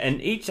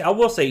and each. I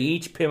will say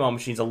each pinball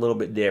machine's a little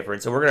bit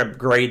different, so we're going to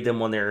grade them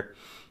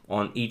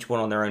on each one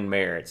on their own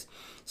merits.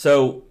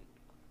 So.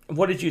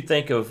 What did you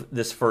think of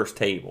this first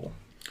table?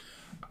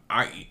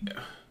 I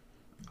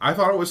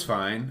thought it was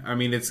fine. I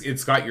mean,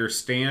 it's got your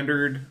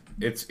standard.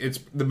 It's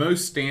the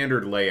most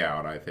standard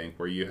layout, I think,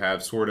 where you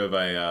have sort of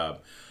a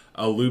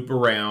loop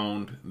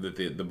around that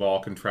the ball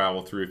can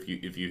travel through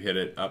if you hit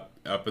it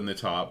up in the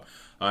top.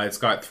 It's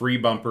got 3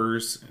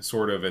 bumpers,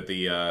 sort of at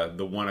the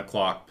 1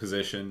 o'clock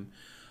position.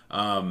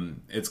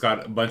 It's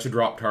got a bunch of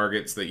drop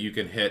targets that you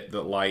can hit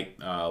that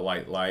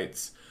light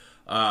lights.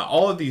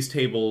 All of these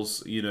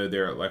tables,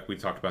 they're like we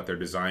talked about, they're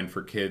designed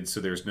for kids,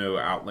 so there's no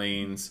out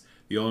lanes.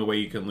 The only way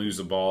you can lose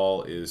a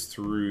ball is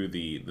through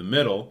the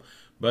middle.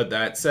 But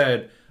that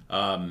said,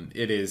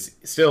 it is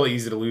still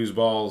easy to lose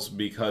balls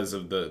because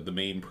of the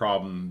main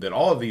problem that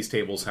all of these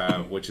tables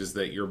have, which is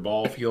that your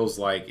ball feels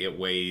like it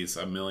weighs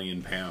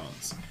 1,000,000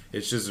 pounds.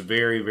 It's just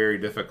very, very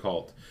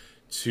difficult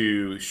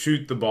to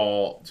shoot the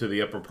ball to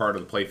the upper part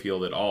of the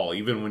playfield at all,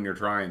 even when you're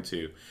trying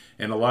to.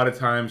 And a lot of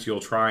times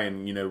you'll try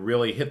and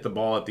really hit the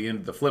ball at the end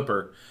of the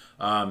flipper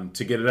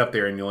to get it up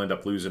there, and you'll end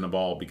up losing a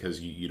ball because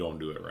you don't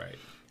do it right.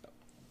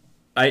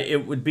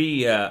 I'd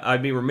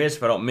be remiss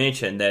if I don't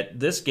mention that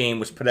this game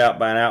was put out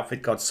by an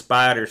outfit called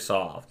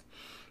Spidersoft.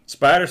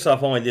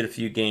 Spidersoft only did a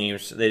few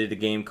games. They did a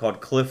game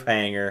called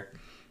Cliffhanger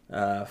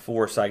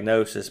for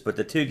Psygnosis, but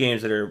the 2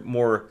 games that are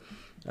more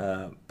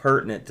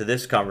pertinent to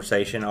this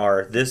conversation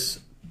are this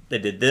they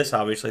did this,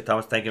 obviously,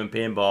 Thomas Tank and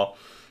Pinball.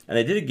 And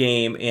they did a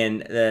game in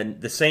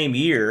the same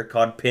year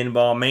called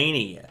Pinball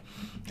Mania.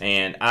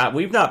 And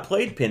we've not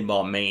played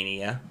Pinball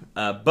Mania,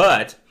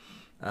 but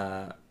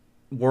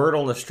word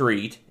on the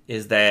street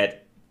is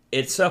that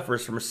it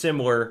suffers from a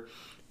similar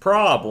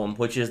problem,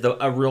 which is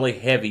a really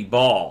heavy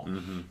ball.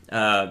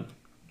 Mm-hmm.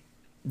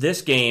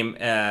 This game,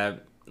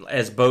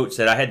 as Boat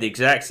said, I had the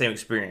exact same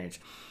experience.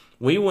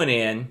 We went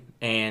in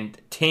and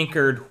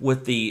tinkered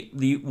with the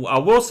I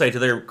will say, to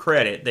their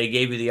credit, they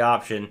gave you the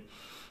option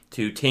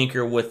to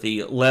tinker with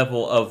the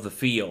level of the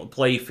field,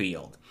 play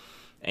field.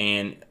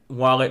 And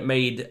while it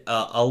made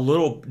a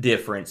little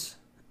difference,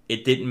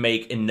 it didn't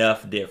make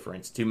enough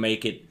difference to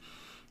make it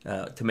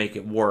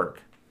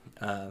work.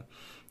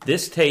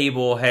 This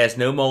table has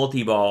no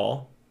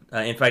multi-ball.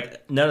 In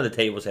fact, none of the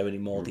tables have any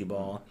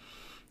multi-ball.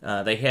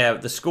 They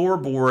have the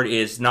scoreboard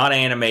is not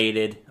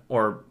animated,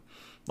 or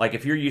like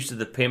if you're used to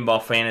the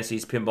Pinball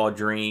Fantasies, Pinball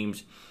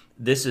Dreams,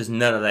 this is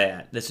none of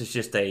that. This is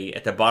just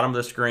at the bottom of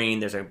the screen.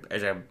 There's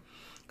a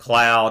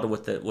cloud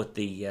with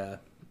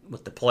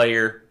the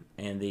player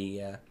and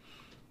the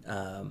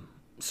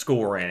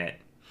score in it.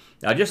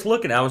 Now, just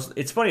looking,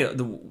 it's funny,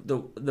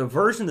 the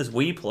version that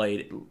we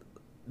played,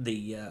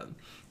 the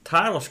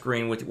title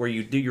screen where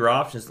you do your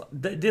options,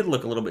 that did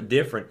look a little bit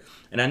different.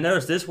 And I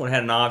noticed this one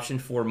had an option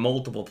for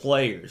multiple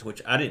players,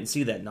 which I didn't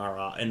see that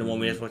in the one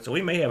we just went. So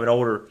we may have an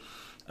older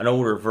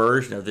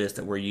version of this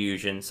that we're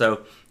using.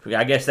 So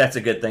I guess that's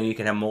a good thing. You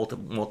can have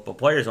multiple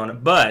players on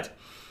it. But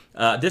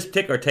this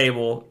particular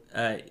table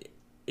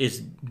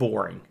is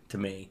boring to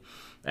me.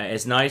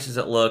 As nice as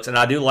it looks, and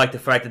I do like the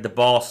fact that the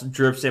ball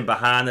drifts in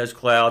behind those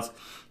clouds,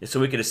 so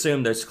we could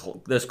assume those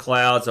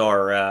clouds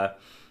are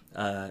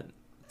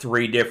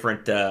three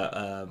different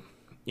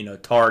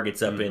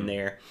targets up in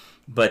there.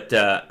 But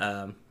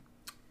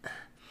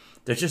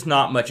there's just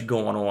not much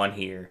going on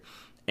here.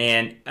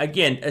 And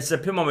again, it's a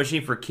pinball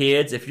machine for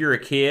kids. If you're a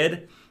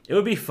kid, it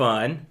would be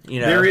fun.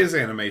 There is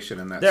animation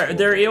in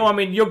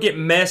that. You'll get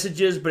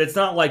messages, but it's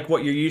not like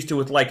what you're used to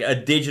with like a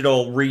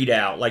digital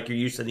readout, like you're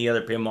used to the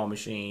other pinball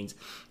machines.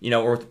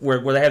 Or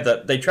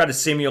where they try to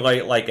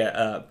simulate like it's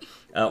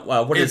not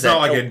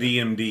like a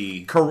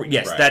DMD.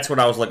 Yes, right. That's what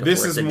I was looking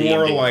this for. This is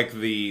more DMD. Like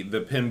the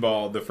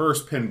pinball. The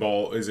first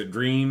pinball, is it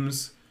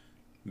Dreams?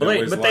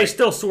 They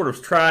still sort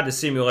of tried to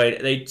simulate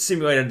it. They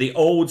simulated the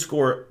old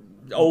school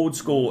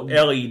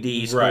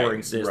LED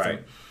scoring system.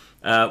 Right.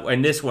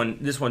 And this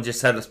one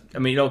just had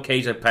it'll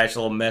occasionally patch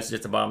a little message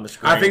at the bottom of the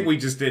screen. I think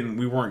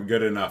we weren't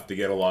good enough to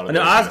get a lot of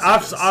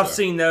those I've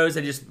seen those.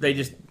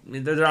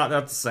 They're not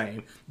the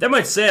same. That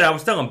much said, I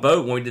was telling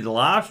Boat when we did the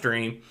live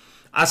stream,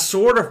 I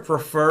sort of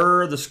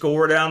prefer the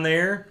score down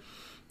there.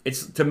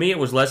 To me, it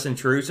was less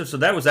intrusive. So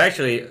that was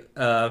actually,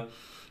 I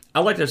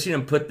like to have seen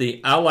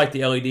them I like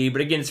the LED,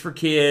 but again, it's for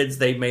kids.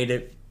 They made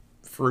it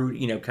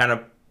kind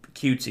of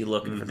cutesy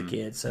looking for the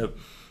kids.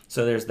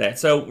 So there's that.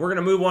 So we're going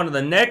to move on to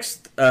the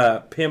next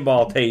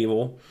pinball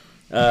table,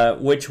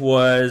 which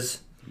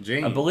was,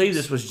 James. I believe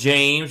this was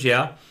James,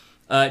 yeah.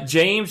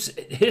 James,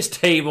 his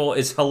table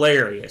is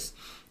hilarious.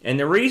 And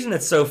the reason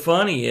it's so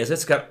funny is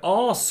it's got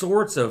all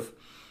sorts of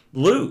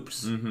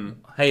loops. Mm-hmm.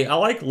 Hey, I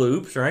like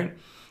loops, right?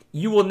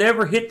 You will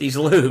never hit these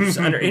loops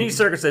under any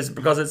circumstances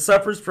because it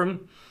suffers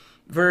from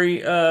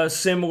very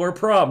similar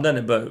problem, doesn't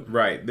it, Bo?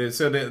 Right.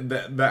 So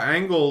the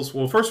angles,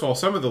 well, first of all,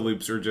 some of the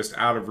loops are just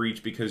out of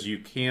reach because you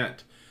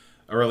can't,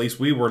 or at least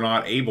we were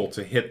not able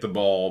to hit the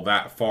ball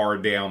that far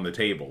down the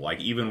table.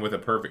 Like, even with a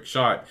perfect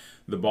shot,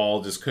 the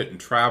ball just couldn't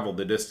travel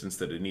the distance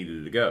that it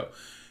needed to go.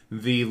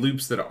 The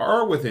loops that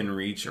are within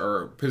reach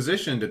are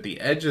positioned at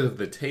the edge of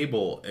the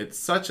table at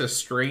such a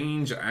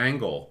strange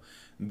angle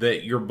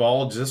that your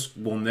ball just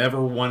will never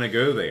want to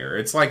go there.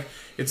 It's like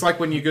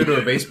when you go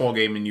to a baseball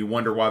game and you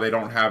wonder why they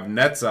don't have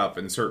nets up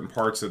in certain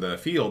parts of the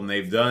field, and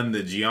they've done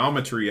the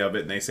geometry of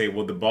it, and they say,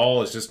 well, the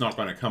ball is just not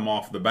going to come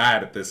off the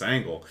bat at this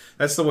angle.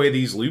 That's the way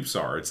these loops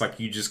are. It's like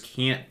you just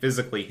can't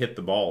physically hit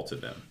the ball to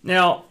them.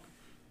 Now,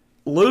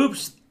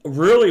 loops,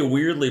 really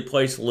weirdly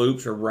placed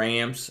loops or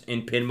ramps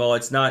in pinball,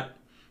 it's not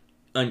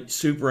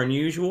super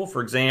unusual.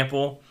 For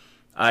example,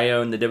 I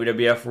own the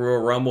WWF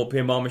Royal Rumble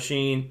pinball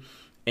machine,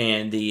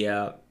 and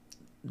the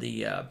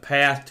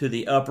path to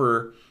the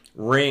upper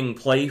ring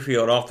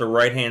playfield off the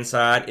right-hand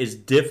side is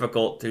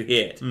difficult to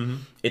hit. Mm-hmm.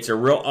 It's a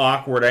real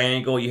awkward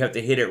angle. You have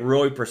to hit it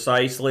really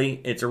precisely.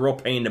 It's a real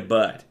pain in the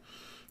butt.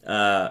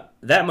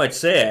 That much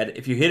said,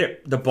 if you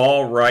hit the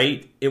ball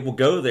right, it will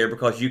go there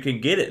because you can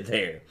get it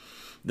there.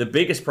 The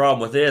biggest problem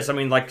with this,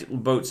 like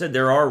Boat said,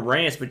 there are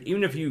ramps, but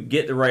even if you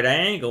get the right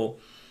angle,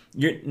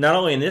 you're not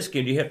only in this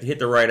game do you have to hit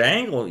the right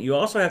angle, you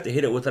also have to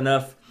hit it with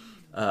enough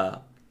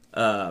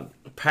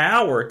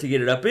power to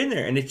get it up in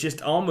there, and it's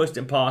just almost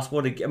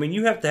impossible to.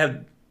 You have to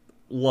have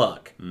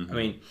luck. Mm-hmm.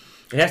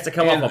 It has to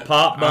come off a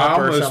pop bump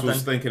or something. I almost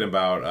was thinking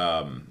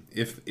about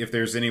if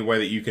there's any way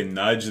that you can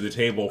nudge the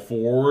table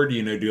forward,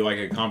 do like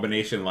a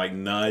combination like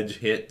nudge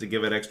hit to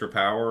give it extra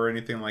power or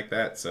anything like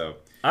that. So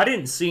I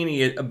didn't see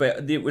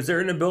any. Was there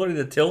an ability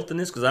to tilt in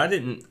this? Because I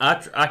didn't.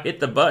 I hit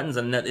the buttons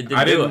and it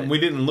didn't do it. We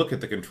didn't look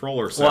at the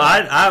controller. Well,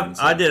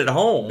 I did at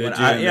home. Did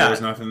you? There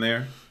was nothing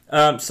there.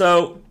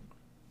 So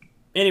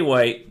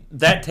anyway,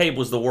 that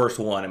table's the worst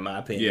one in my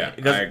opinion.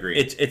 Yeah, I agree.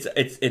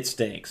 It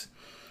stinks.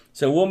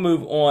 So we'll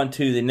move on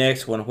to the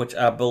next one, which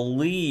I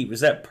believe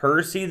is that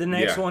Percy. The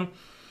next one,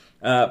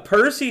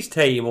 Percy's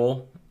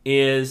table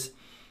is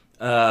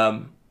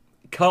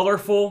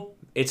colorful.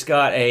 It's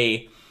got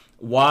a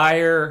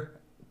wire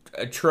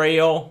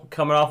trail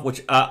coming off,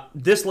 which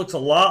this looks a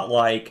lot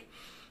like.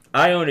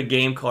 I own a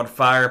game called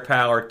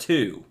Firepower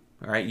 2.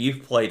 All right,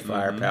 you've played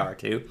Firepower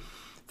 2.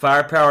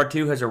 Firepower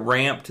 2 has a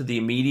ramp to the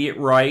immediate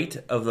right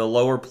of the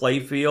lower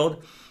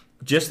playfield,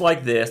 just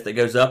like this, that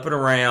goes up and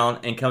around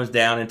and comes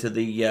down into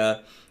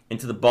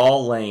the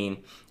ball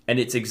lane, and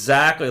it's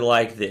exactly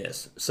like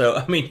this. So,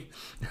 I mean,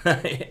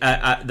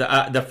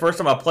 the first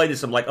time I played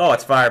this, I'm like, oh,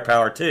 it's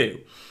Firepower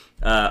 2.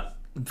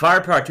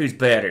 Firepower 2 is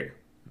better.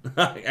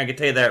 I can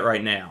tell you that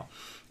right now.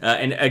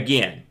 And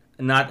again,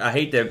 I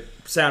hate to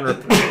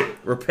sound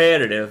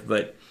repetitive,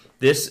 but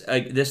this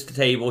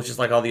table, just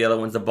like all the other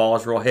ones, the ball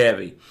is real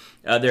heavy.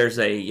 There's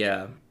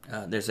a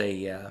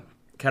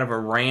kind of a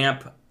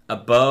ramp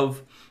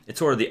above. It's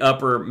sort of the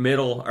upper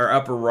middle or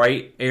upper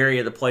right area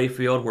of the play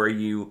field where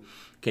you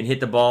can hit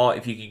the ball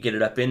if you can get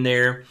it up in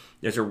there.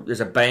 There's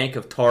a bank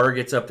of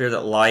targets up there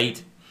that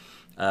light.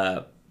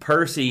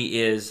 Percy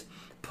is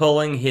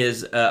pulling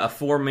his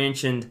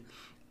aforementioned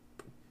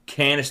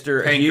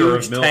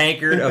huge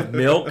tankard of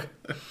milk,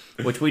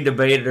 which we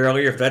debated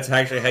earlier if that's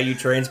actually how you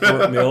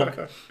transport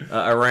milk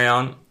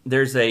around.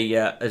 There's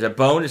a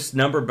bonus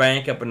number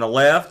bank up on the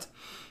left,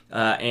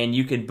 and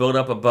you can build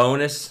up a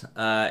bonus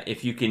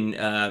if you can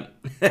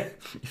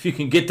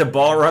get the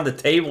ball around the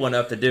table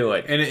enough to do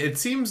it. And it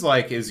seems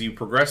like as you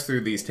progress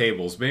through these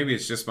tables, maybe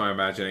it's just my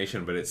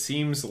imagination, but it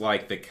seems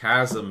like the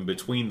chasm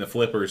between the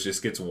flippers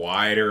just gets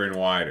wider and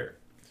wider.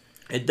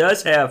 It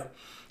does have.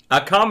 I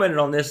commented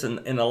on this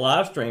in a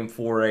live stream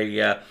for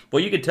you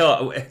could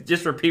tell,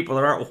 just for people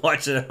that aren't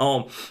watching at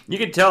home, you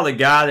could tell the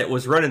guy that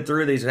was running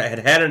through these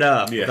had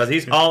enough because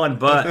he's hauling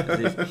butt.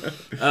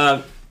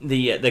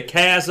 The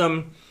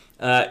chasm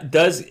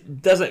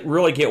doesn't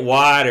really get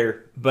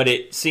wider, but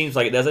it seems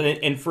like it doesn't.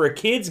 And for a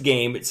kid's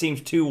game, it seems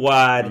too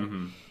wide.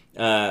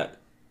 Mm-hmm.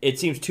 It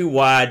seems too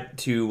wide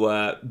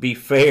to be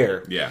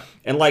fair. Yeah.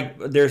 And like,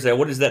 there's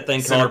what is that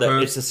thing called?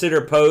 It's the center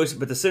post,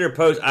 but the center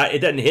post, it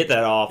doesn't hit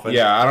that often.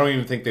 Yeah, I don't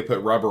even think they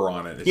put rubber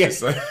on it. It's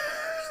just like...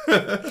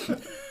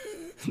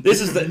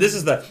 This is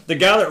the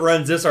guy that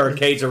runs this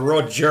arcade's a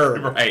real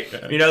jerk. Right.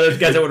 You know, those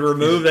guys that would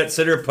remove that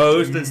center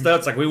post and stuff.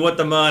 It's like, we want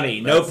the money.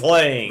 No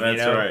playing.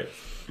 That's right.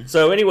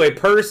 So anyway,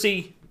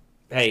 Percy,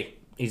 hey,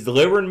 he's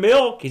delivering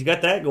milk. He's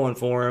got that going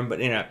for him. But,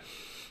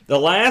 the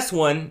last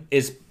one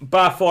is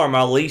by far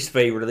my least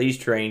favorite of these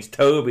trains.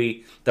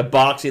 Toby, the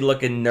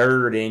boxy-looking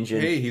nerd engine.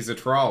 Hey, he's a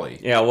trolley.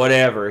 Yeah,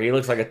 whatever. He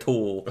looks like a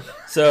tool.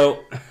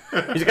 So,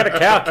 he's got a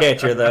cow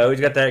catcher, though. He's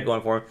got that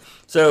going for him.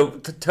 So,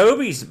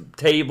 Toby's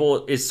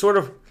table is sort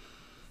of,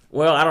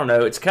 well, I don't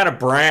know. It's kind of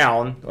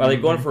brown. Are they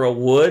going for a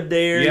wood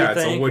there, Yeah,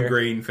 it's a wood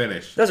grain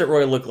finish. Doesn't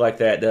really look like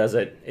that, does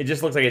it? It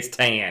just looks like it's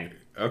tan.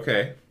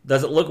 Okay.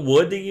 Does it look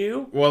wood to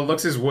you? Well, it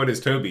looks as wood as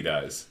Toby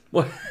does.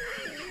 Well,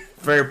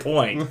 fair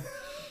point.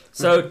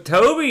 So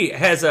Toby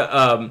has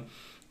a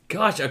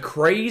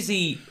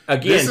crazy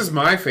again. This is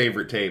my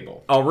favorite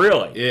table. Oh,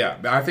 really? Yeah,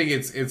 I think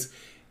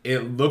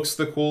it looks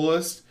the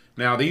coolest.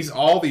 Now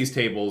all these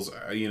tables,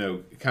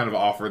 kind of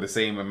offer the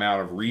same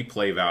amount of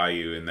replay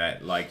value in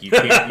that, like you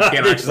can't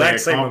actually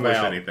accomplish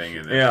anything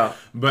in it. Yeah.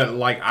 But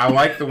like I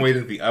like the way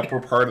that the upper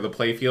part of the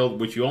playfield,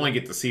 which you only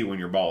get to see when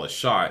your ball is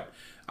shot.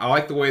 I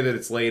like the way that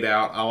it's laid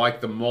out. I like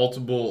the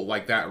multiple,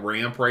 like that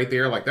ramp right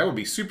there. Like that would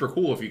be super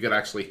cool if you could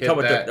actually hit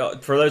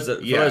that. For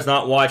those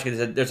not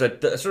watching, there's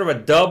a sort of a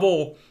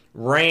double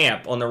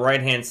ramp on the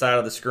right hand side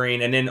of the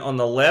screen, and then on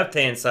the left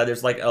hand side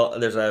there's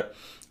there's a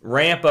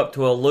ramp up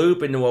to a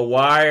loop into a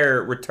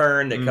wire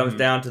return that comes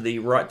down to the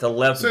right to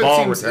left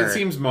ball return. It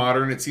seems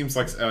modern. It seems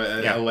like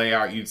a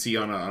layout you'd see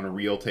on a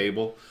real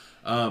table.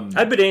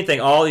 I bet anything,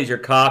 all these are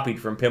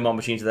copied from pinball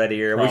machines of that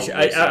era. Which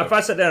if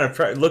I sat down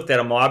and looked at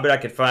them all, I bet I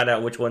could find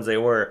out which ones they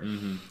were.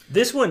 Mm-hmm.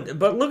 This one,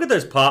 but look at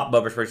those pop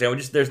bumpers, for example.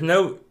 Just there's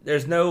nothing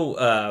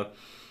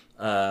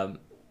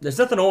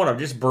on them,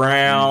 just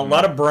brown. A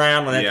lot of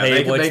brown on that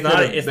table.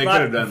 It's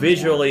not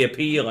visually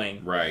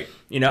appealing, right?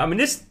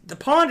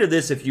 Ponder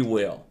this, if you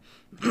will.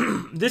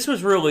 This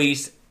was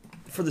released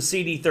for the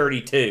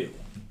CD32,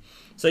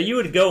 so you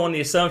would go on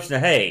the assumption that,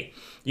 hey,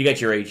 you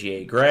got your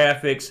AGA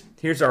graphics.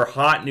 Here's our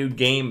hot new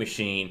game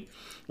machine.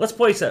 Let's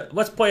play some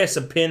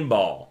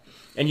pinball.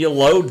 And you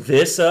load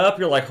this up.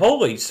 You're like,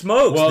 holy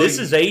smokes! This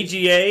is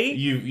AGA.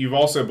 You've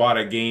also bought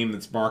a game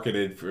that's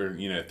marketed for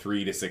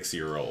 3 to 6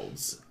 year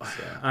olds.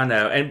 So. I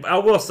know, and I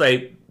will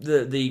say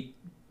the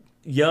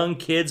young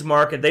kids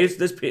market they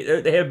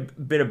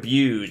have been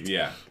abused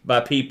by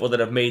people that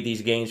have made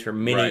these games for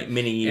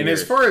many years. And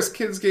as far as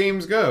kids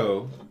games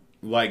go,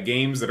 like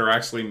games that are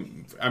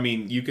actually,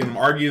 you can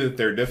argue that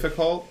they're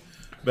difficult.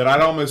 But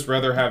I'd almost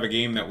rather have a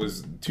game that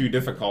was too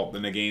difficult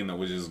than a game that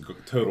was just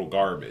total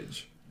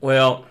garbage.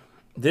 Well,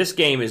 this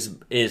game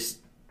is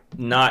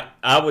not.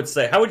 I would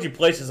say, how would you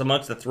place this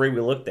amongst the three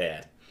we looked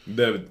at?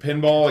 The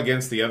pinball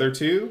against the other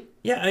two?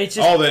 Yeah, I mean, it's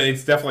just.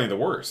 It's definitely the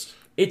worst.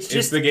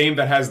 It's the game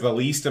that has the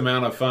least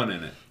amount of fun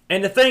in it.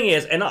 And the thing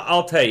is, and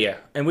I'll tell you,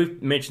 and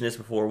we've mentioned this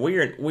before, we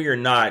are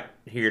not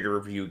here to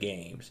review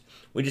games.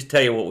 We just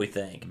tell you what we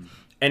think.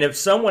 And if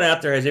someone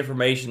out there has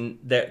information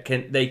that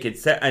they could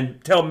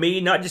and tell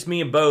me, not just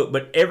me and Boat,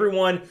 but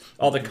everyone,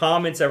 all the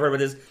comments I've heard about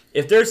this,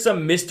 if there's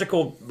some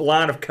mystical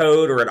line of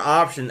code or an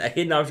option, a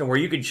hidden option where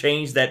you could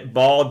change that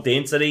ball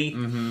density,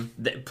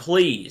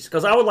 please,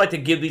 because I would like to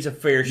give these a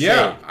fair shake.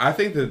 Yeah, I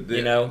think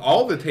that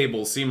all the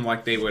tables seem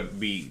like they would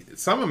be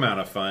some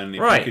amount of fun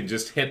if you could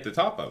just hit the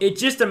top of it. It's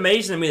just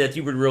amazing to me that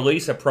you would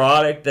release a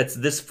product that's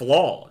this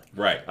flawed.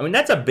 Right. I mean,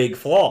 that's a big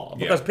flaw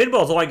because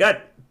pinball's only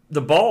got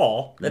the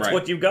ball. That's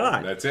what you've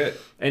got. That's it.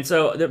 And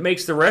so that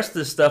makes the rest of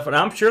this stuff, and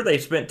I'm sure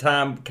they've spent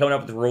time coming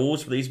up with the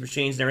rules for these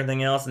machines and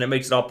everything else, and it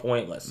makes it all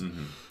pointless.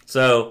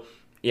 So,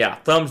 yeah,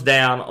 thumbs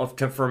down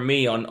for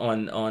me on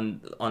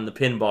the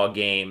pinball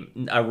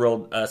game.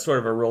 Sort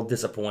of a real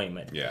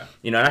disappointment. Yeah.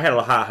 You know, I had a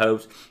lot of high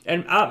hopes.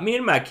 And me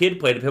and my kid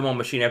played a pinball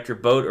machine after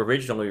Boat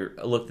originally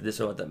looked at this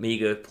one with the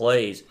Amiga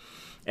plays.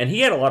 And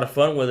he had a lot of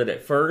fun with it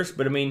at first,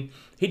 but I mean,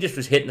 he just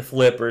was hitting the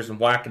flippers and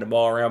whacking the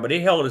ball around, but he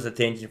held his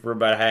attention for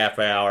about a half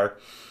hour,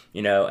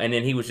 you know, and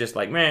then he was just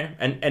like, man.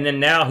 And then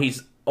now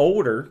he's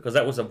older, because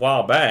that was a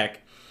while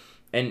back,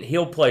 and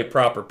he'll play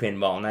proper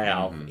pinball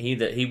now. He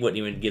wouldn't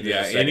even give it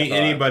a second thought.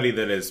 Anybody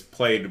that has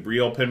played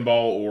real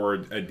pinball or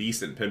a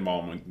decent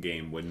pinball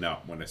game would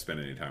not want to spend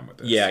any time with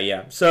this.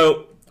 Yeah.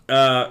 So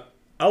I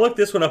looked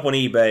this one up on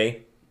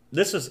eBay.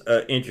 This is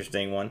an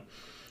interesting one.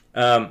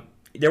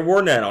 There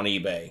were none on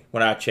eBay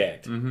when I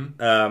checked.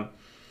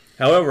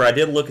 However, I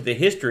did look at the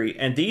history,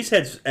 and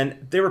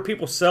there were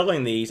people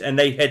selling these, and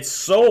they had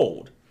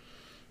sold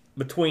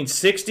between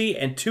 $60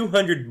 and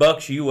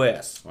 $200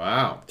 US.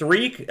 Wow!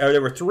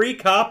 There were 3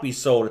 copies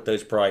sold at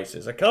those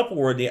prices. A couple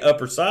were in the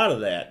upper side of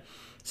that.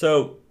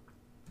 So,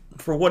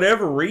 for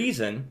whatever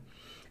reason,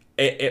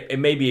 it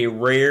may be a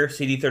rare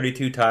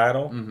CD32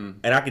 title,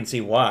 and I can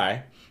see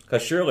why,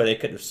 because surely they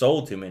couldn't have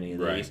sold too many of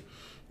these.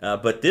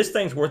 But this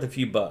thing's worth a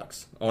few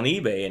bucks on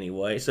eBay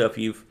anyway. So if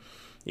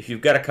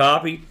you've got a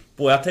copy,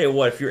 boy, I'll tell you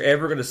what. If you're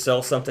ever going to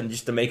sell something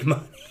just to make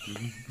money,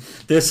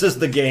 this is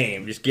the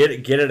game. Just get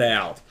it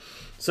out.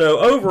 So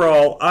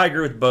overall, I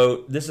agree with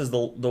Boat. This is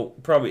the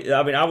probably.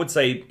 I mean, I would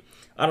say,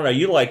 I don't know.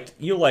 You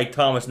like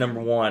Thomas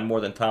 #1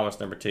 more than Thomas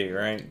 #2,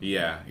 right?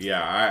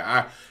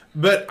 Yeah.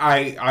 But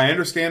I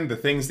understand the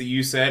things that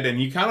you said,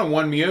 and you kind of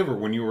won me over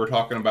when you were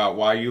talking about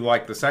why you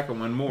like the second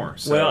one more.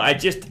 So. Well,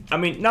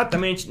 not to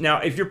mention, now,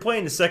 if you're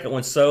playing the second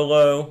one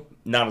solo,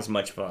 not as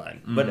much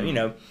fun. But, you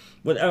know,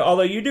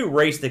 although you do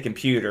race the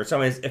computer, so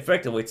I mean,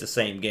 effectively it's the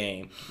same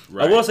game.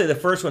 Right. I will say the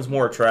first one's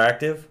more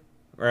attractive,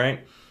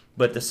 right?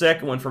 But the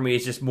second one for me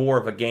is just more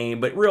of a game,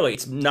 but really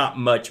it's not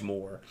much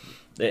more.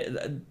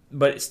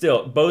 But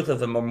still, both of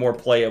them are more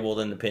playable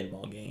than the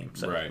pinball game.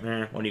 So, right.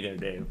 What are you going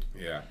to do?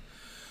 Yeah.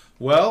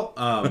 Well,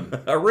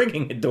 a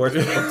ringing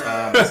endorsement from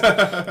Thomas.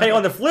 Hey,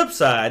 on the flip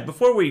side,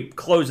 before we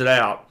close it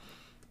out,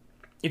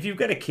 if you've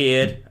got a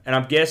kid, and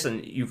I'm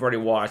guessing you've already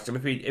watched them,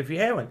 if you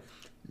haven't,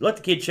 let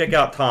the kid check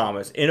out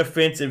Thomas.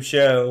 Inoffensive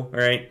show,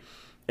 right?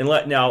 And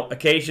now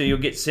occasionally you'll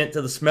get sent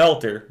to the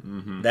smelter.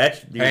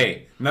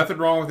 Hey, nothing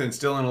wrong with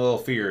instilling a little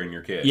fear in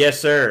your kid. Yes,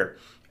 sir.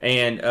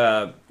 And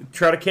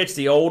try to catch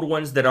the old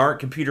ones that aren't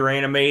computer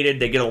animated.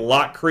 They get a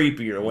lot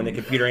creepier when the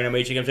computer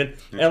animation comes in,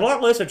 and a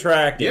lot less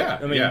attractive. Yeah,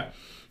 I mean,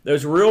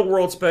 those real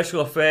world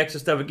special effects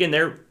and stuff. Again,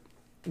 they're,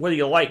 whether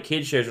you like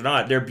kids shows or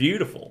not, they're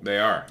beautiful. They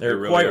are. They're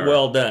really quite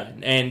well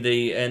done.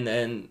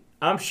 And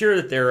I'm sure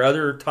that there are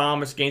other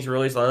Thomas games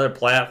released on other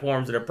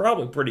platforms that are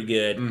probably pretty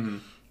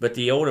good. But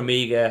the old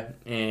Amiga,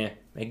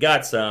 they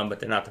got some, but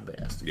they're not the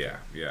best.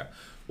 Yeah.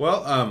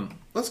 Well,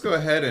 let's go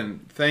ahead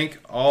and thank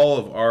all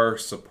of our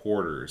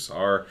supporters,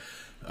 our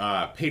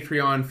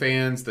Patreon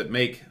fans that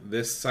make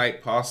this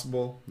site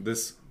possible,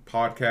 this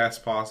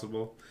podcast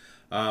possible.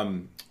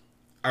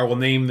 I will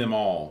name them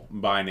all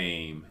by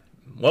name.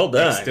 Well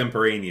done.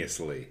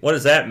 Extemporaneously. What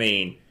does that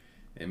mean?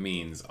 It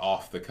means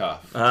off the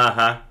cuff.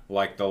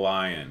 Like the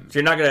lion. So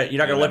you're not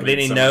gonna look at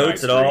any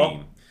notes at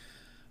all?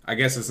 I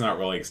guess it's not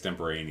really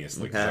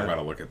extemporaneously because I've got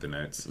to look at the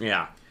notes.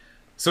 Yeah.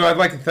 So I'd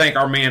like to thank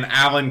our man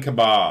Alan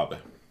Kebab.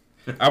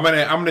 I'm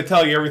gonna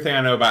tell you everything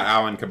I know about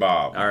Alan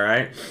Kebab. All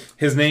right.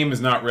 His name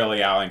is not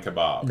really Alan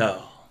Kebab.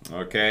 No.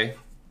 Okay.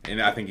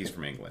 And I think he's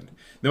from England.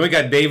 Then we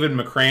got David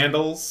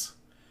McCrandles,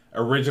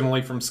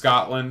 originally from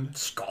Scotland.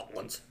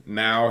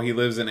 Now he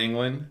lives in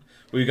England.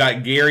 We've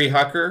got Gary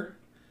Hucker,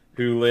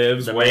 who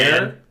lives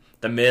where?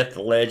 The myth,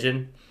 the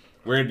legend.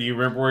 Where do you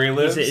remember where he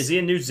lives? Is he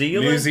in New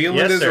Zealand? New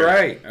Zealand is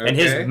right. Okay. And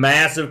his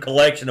massive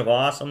collection of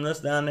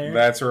awesomeness down there?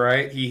 That's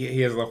right.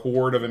 He has a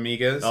horde of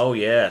Amigas. Oh,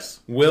 yes.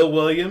 Will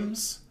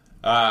Williams.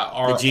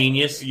 The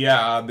genius.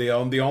 Yeah, the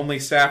only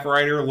staff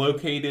writer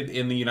located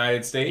in the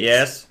United States.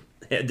 Yes.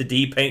 The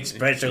D-Paint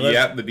specialist.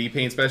 Yep, the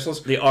D-Paint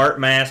specialist. The art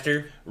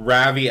master.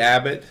 Ravi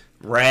Abbott.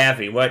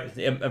 Ravi, what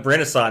a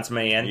Renaissance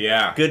man.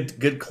 Yeah.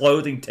 Good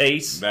clothing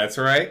taste. That's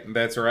right.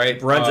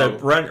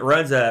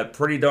 Runs a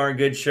pretty darn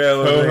good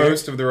show.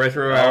 Co-host of the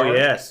Retro Hour. Oh,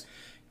 yes.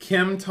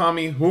 Kim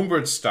Tommy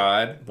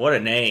Humbertstad. What a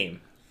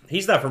name.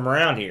 He's not from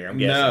around here, I'm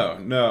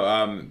guessing.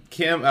 No.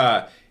 Kim,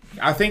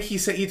 I think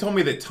he told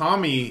me that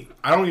Tommy,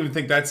 I don't even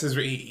think that's his,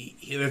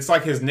 it's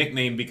like his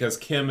nickname because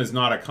Kim is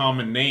not a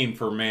common name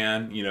for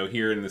man,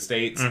 here in the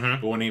States.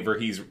 But whenever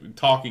he's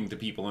talking to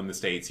people in the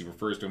States, he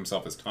refers to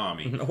himself as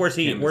Tommy. Where's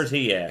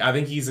he at? I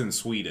think he's in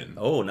Sweden.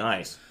 Oh,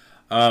 nice.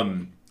 But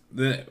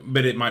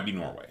it might be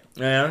Norway.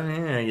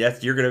 Yeah,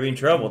 you're going to be in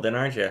trouble then,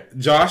 aren't you?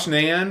 Josh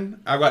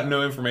Nan, I've got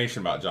no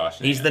information about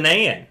Josh Nan. He's the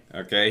Nan.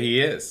 Okay, he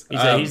is.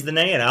 He's the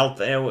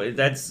Nan.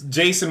 That's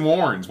Jason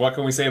Warrens. What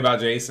can we say about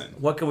Jason?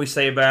 What can we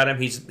say about him?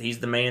 He's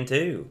the man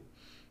too.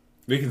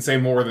 We can say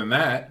more than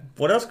that.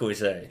 What else can we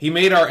say? He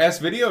made our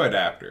S-Video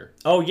adapter.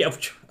 Oh, yeah.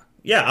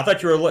 Yeah, I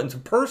thought you were looking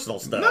some personal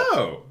stuff.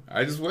 No.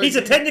 He's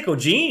a technical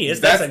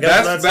genius. That's what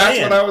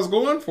I was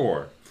going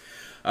for.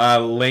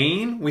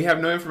 Lane, we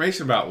have no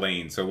information about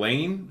Lane. So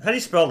Lane... How do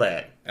you spell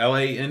that?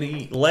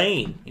 Lane.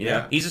 Lane.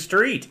 Yeah. He's a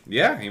street.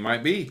 Yeah, he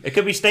might be. It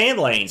could be Stan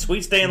Lane.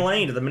 Sweet Stan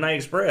Lane to the Midnight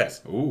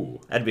Express.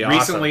 Ooh. That'd be awesome.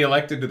 Recently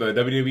elected to the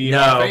WWE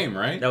Hall of Fame,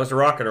 right? That was the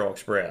Rock and Roll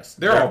Express.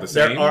 They're all the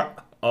same.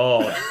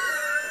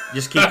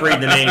 Just keep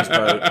reading the names,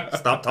 Bo.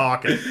 Stop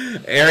talking.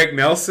 Eric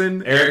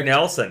Nelson. Eric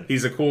Nelson.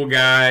 He's a cool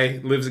guy.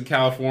 Lives in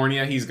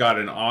California. He's got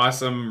an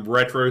awesome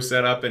retro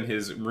setup in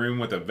his room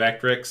with a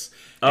Vectrix.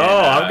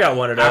 I've got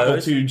one of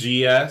those. Apple II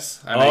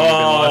GS. I know you've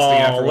been lusting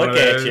after one of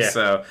those.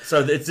 You.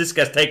 So this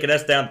guy's taking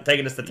us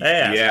to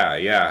task.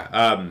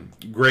 Yeah.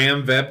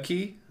 Graham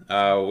Vebke.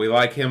 We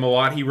like him a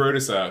lot. He wrote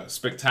us a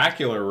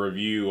spectacular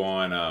review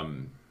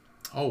on...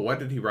 what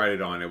did he write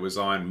it on? It was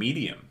on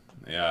Medium.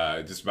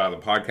 Just about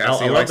the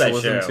podcast he likes to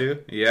listen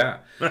to. Yeah.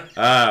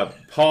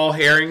 Paul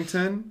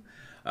Harrington.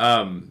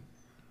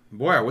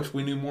 Boy, I wish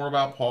we knew more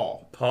about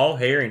Paul. Paul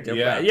Harrington.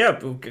 Yeah.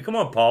 Come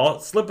on, Paul.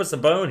 Slip us a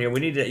bone here.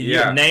 We need to...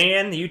 Yeah.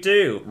 Nan, you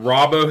too.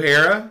 Rob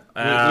O'Hara.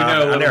 We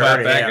know a little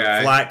about that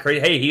guy. Flight Crazy.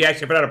 Hey, he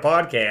actually put out a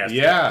podcast.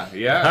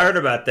 Yeah. I heard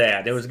about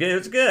that. It was good. It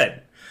was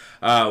good.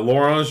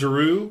 Laurent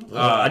Giroux.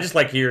 I just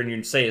like hearing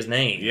you say his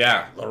name.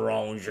 Yeah.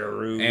 Laurent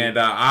Giroux. And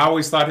I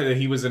always thought that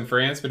he was in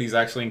France, but he's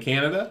actually in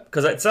Canada.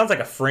 Because it sounds like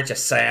a French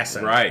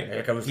assassin. Right.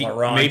 Here comes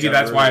Laurent Maybe Giroux.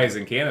 that's why he's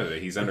in Canada.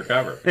 He's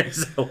undercover.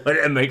 So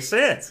it makes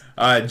sense.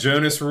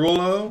 Jonas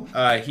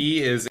Rulo.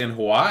 He is in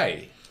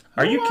Hawaii.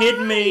 Are you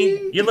kidding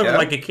me? You're living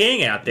like a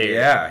king out there.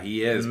 Yeah,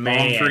 he is.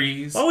 Man. Palm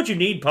trees. Why would you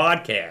need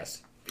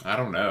podcasts? I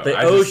don't know. The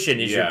ocean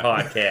is your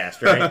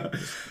podcast, right?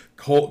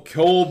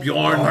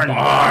 Kolbjorn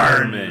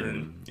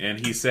Barman.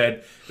 And he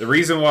said, the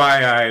reason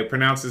why I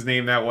pronounce his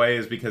name that way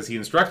is because he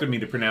instructed me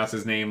to pronounce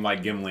his name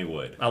like Gimli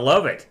would. I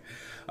love it.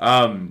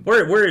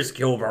 Where is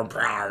Kolbjorn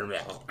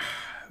Barman?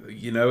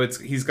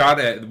 He's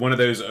got one of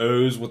those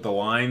O's with the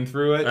line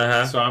through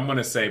it. So I'm going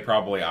to say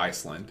probably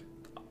Iceland.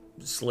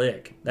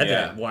 Slick.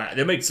 Wow,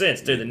 that makes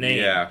sense too. The name.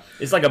 Yeah.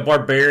 It's like a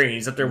barbarian.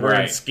 He's up there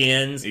wearing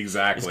skins.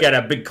 Exactly. He's got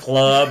a big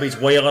club. He's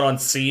wailing on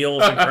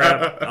seals and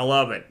crap. I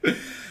love it.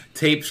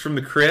 Tapes from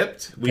the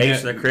Crypt.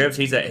 Tapes from the Crypt.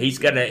 He's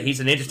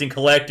an interesting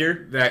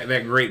collector.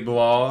 That great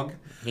blog.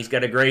 He's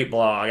got a great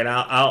blog, and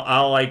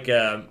I like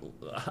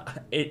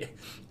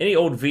any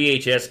old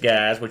VHS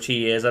guys, which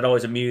he is. That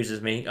always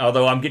amuses me.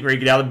 Although I'm getting ready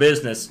to get out of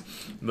business,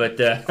 but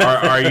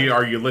are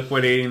you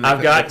liquidating?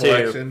 I've got the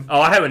collection? to.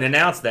 I haven't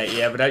announced that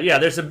yet, but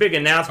there's a big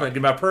announcement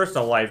in my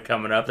personal life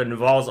coming up that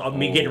involves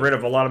me getting rid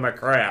of a lot of my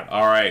crap.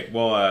 All right.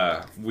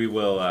 Well, we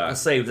will I'll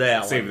save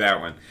that.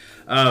 That one.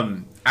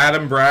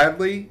 Adam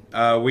Bradley,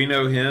 we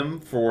know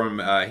him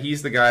from,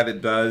 he's the guy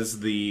that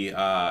does the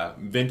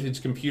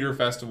Vintage Computer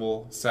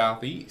Festival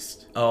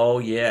Southeast. Oh,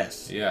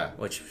 yes. Yeah.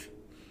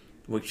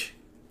 Which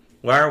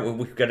Well,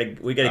 we gotta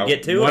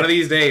get to it. One of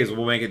these days,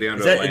 we'll make it down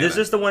to Atlanta. Is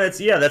this the one that's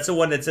the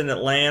one that's in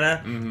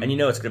Atlanta, and you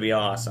know it's gonna be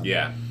awesome.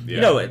 Yeah.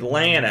 You know,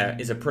 Atlanta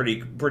is a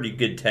pretty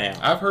good town.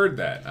 I've heard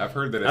that. I've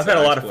had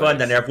a lot of fun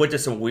down there. I've went to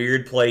some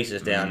weird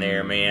places down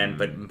there, man.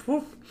 But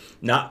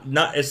not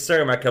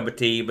necessarily my cup of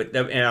tea. But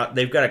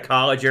they've got a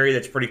college area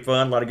that's pretty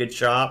fun. A lot of good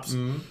shops.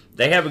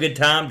 They have a good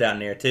time down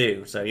there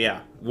too. So yeah,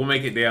 we'll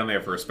make it down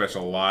there for a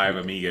special live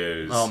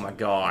Amigos. Oh my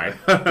God!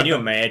 Can you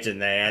imagine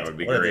that? That would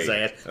be great.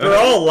 They're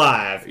all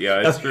live.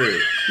 Yeah, that's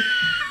true.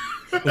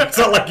 It's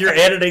not like you're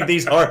editing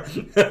these hard.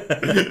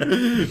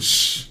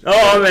 Shh.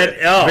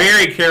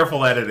 Very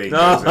careful editing.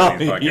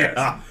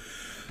 Yeah.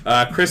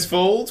 Chris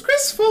Folds.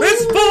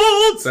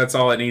 That's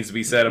all that needs to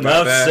be said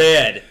about that. Enough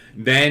said.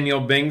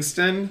 Daniel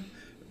Bingston.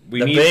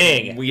 The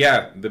Bing.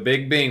 The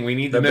Big Bing. We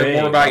need to know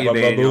more about you,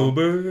 Daniel.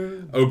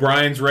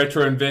 O'Brien's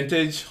Retro and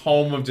Vintage,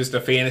 home of just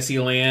a fantasy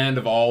land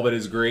of all that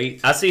is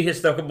great. I see his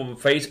stuff up on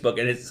Facebook,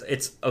 and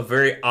it's a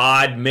very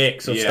odd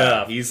mix of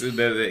stuff. He's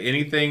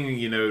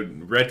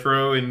anything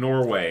retro in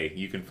Norway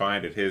you can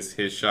find at his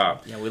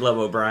shop. Yeah, we love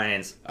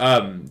O'Brien's.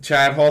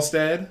 Chad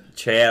Halstead.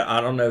 Chad, I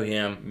don't know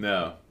him.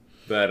 No.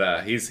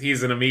 But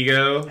he's an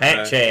amigo.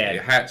 Hat Chad.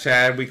 Hat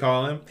Chad, we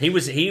call him. He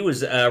was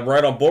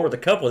right on board with a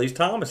couple of these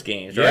Thomas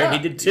games, right? Yeah, He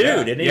did too,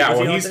 yeah. didn't he? Yeah, Was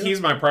well, he on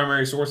he's my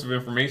primary source of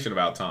information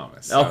about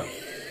Thomas. Oh,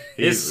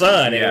 his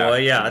son,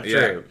 anyway. Yeah,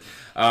 true.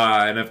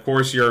 And of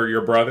course,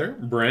 your brother,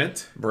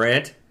 Brent.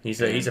 Brent, he's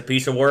a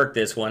piece of work.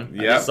 This one,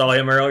 I Yep. just saw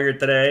him earlier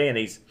today, and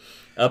he's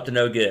up to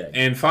no good.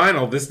 And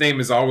final, this name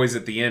is always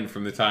at the end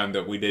from the time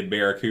that we did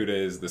Barracuda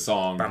is the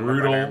song.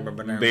 Brutal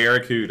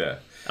Barracuda.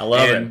 I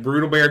love and it.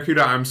 Brutal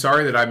Barracuda, I'm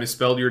sorry that I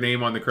misspelled your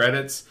name on the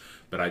credits,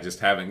 but I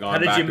just haven't gone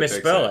back. How did you to fix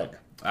misspell it?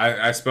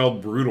 I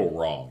spelled brutal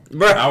wrong.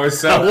 Bruh. I was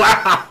so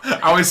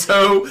I was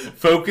so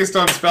focused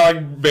on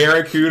spelling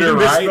Barracuda You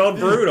right. misspelled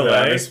brutal,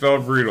 that I eh?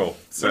 misspelled brutal. Look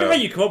So at how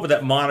you come up with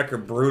that moniker,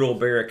 Brutal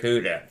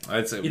Barracuda.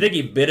 that's You think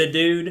he bit a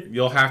dude?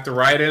 you'll have to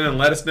write in and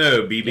let us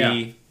know, BB.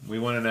 Yeah. We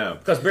want to know.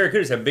 Because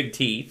barracudas have big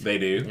teeth. They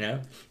do. You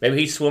know, maybe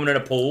he's swimming in a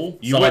pool.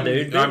 You Saw a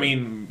wouldn't. dude. I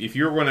mean, if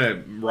you're going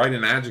to write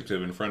an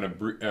adjective in front of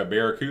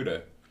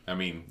Barracuda, I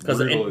mean, because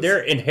brutal is-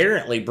 they're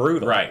inherently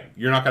brutal. right.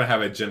 You're not going to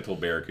have a gentle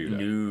Barracuda.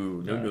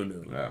 No.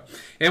 No.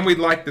 And we'd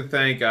like to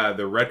thank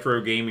the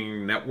Retro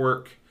Gaming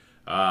Network,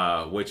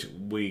 which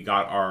we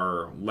got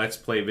our Let's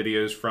Play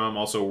videos from.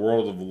 Also,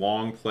 World of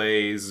Long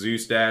Plays,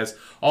 Zeus Daz,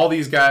 all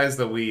these guys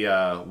that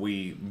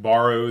we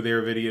borrow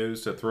their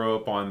videos to throw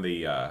up on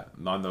the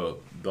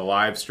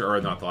live stream,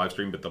 or not the live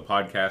stream, but the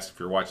podcast if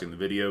you're watching the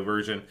video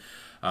version.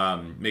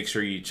 Make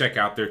sure you check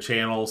out their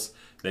channels.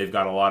 They've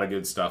got a lot of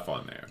good stuff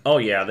on there. Oh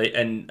yeah,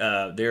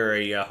 they're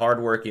a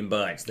hardworking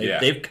bunch.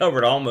 They've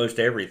covered almost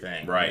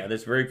everything. Right. You know,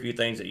 there's very few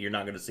things that you're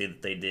not going to see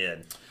that they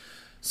did.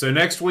 So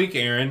next week,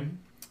 Aaron,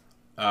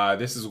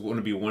 this is going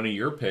to be one of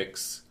your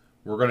picks.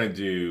 We're going to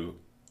do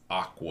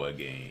Aqua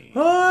Games.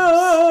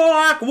 Oh,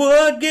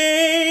 Aqua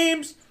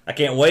Games! I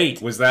can't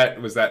wait. Was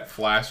that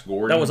Flash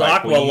Gordon? That was by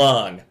Aqua Queen?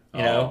 Lung.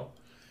 You know.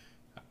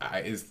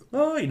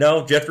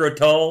 Jethro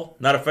Tull.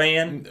 Not a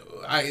fan.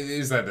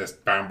 Is that this?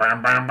 Bam,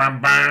 bam, bam,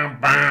 bam, bam,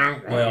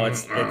 bam. Well,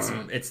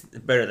 it's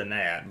better than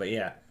that. But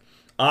yeah,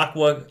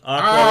 Aqua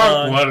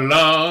Lung.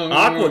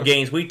 Aqua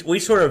Games. We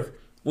sort of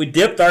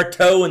dipped our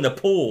toe in the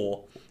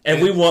pool. And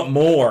we want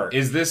more.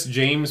 Is this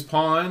James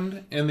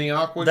Pond in the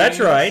Aqua That's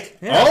Games? right.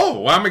 Yeah.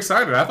 Oh, well, I'm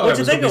excited. I thought What'd it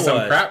was you going to think be it some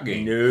was? crap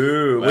game.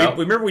 No. Well,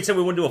 we remember we said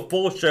we want to do a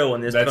full show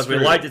on this That's because we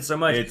true. liked it so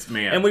much.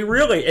 And we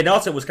really, and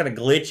also it was kind of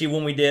glitchy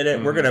when we did it.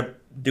 Mm-hmm. We're going to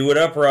do it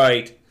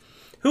upright.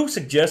 Who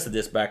suggested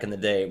this back in the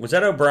day? Was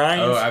that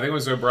O'Brien's? Oh, I think it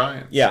was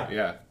O'Brien.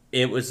 Yeah.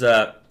 It was,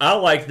 I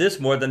liked this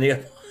more than the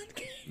other one.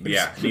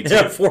 Yeah, me too.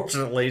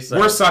 Unfortunately, so.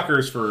 We're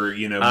suckers for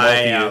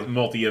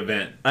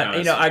multi-event.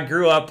 I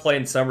grew up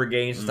playing summer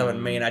games and stuff,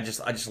 and man, I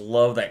just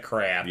love that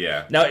crap.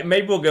 Yeah. Now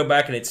maybe we'll go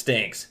back and it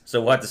stinks,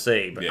 so we'll have to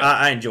see. But Yeah.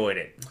 I enjoyed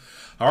it.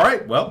 All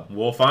right, well,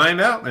 we'll find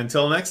out.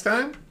 Until next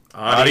time,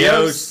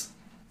 Adios.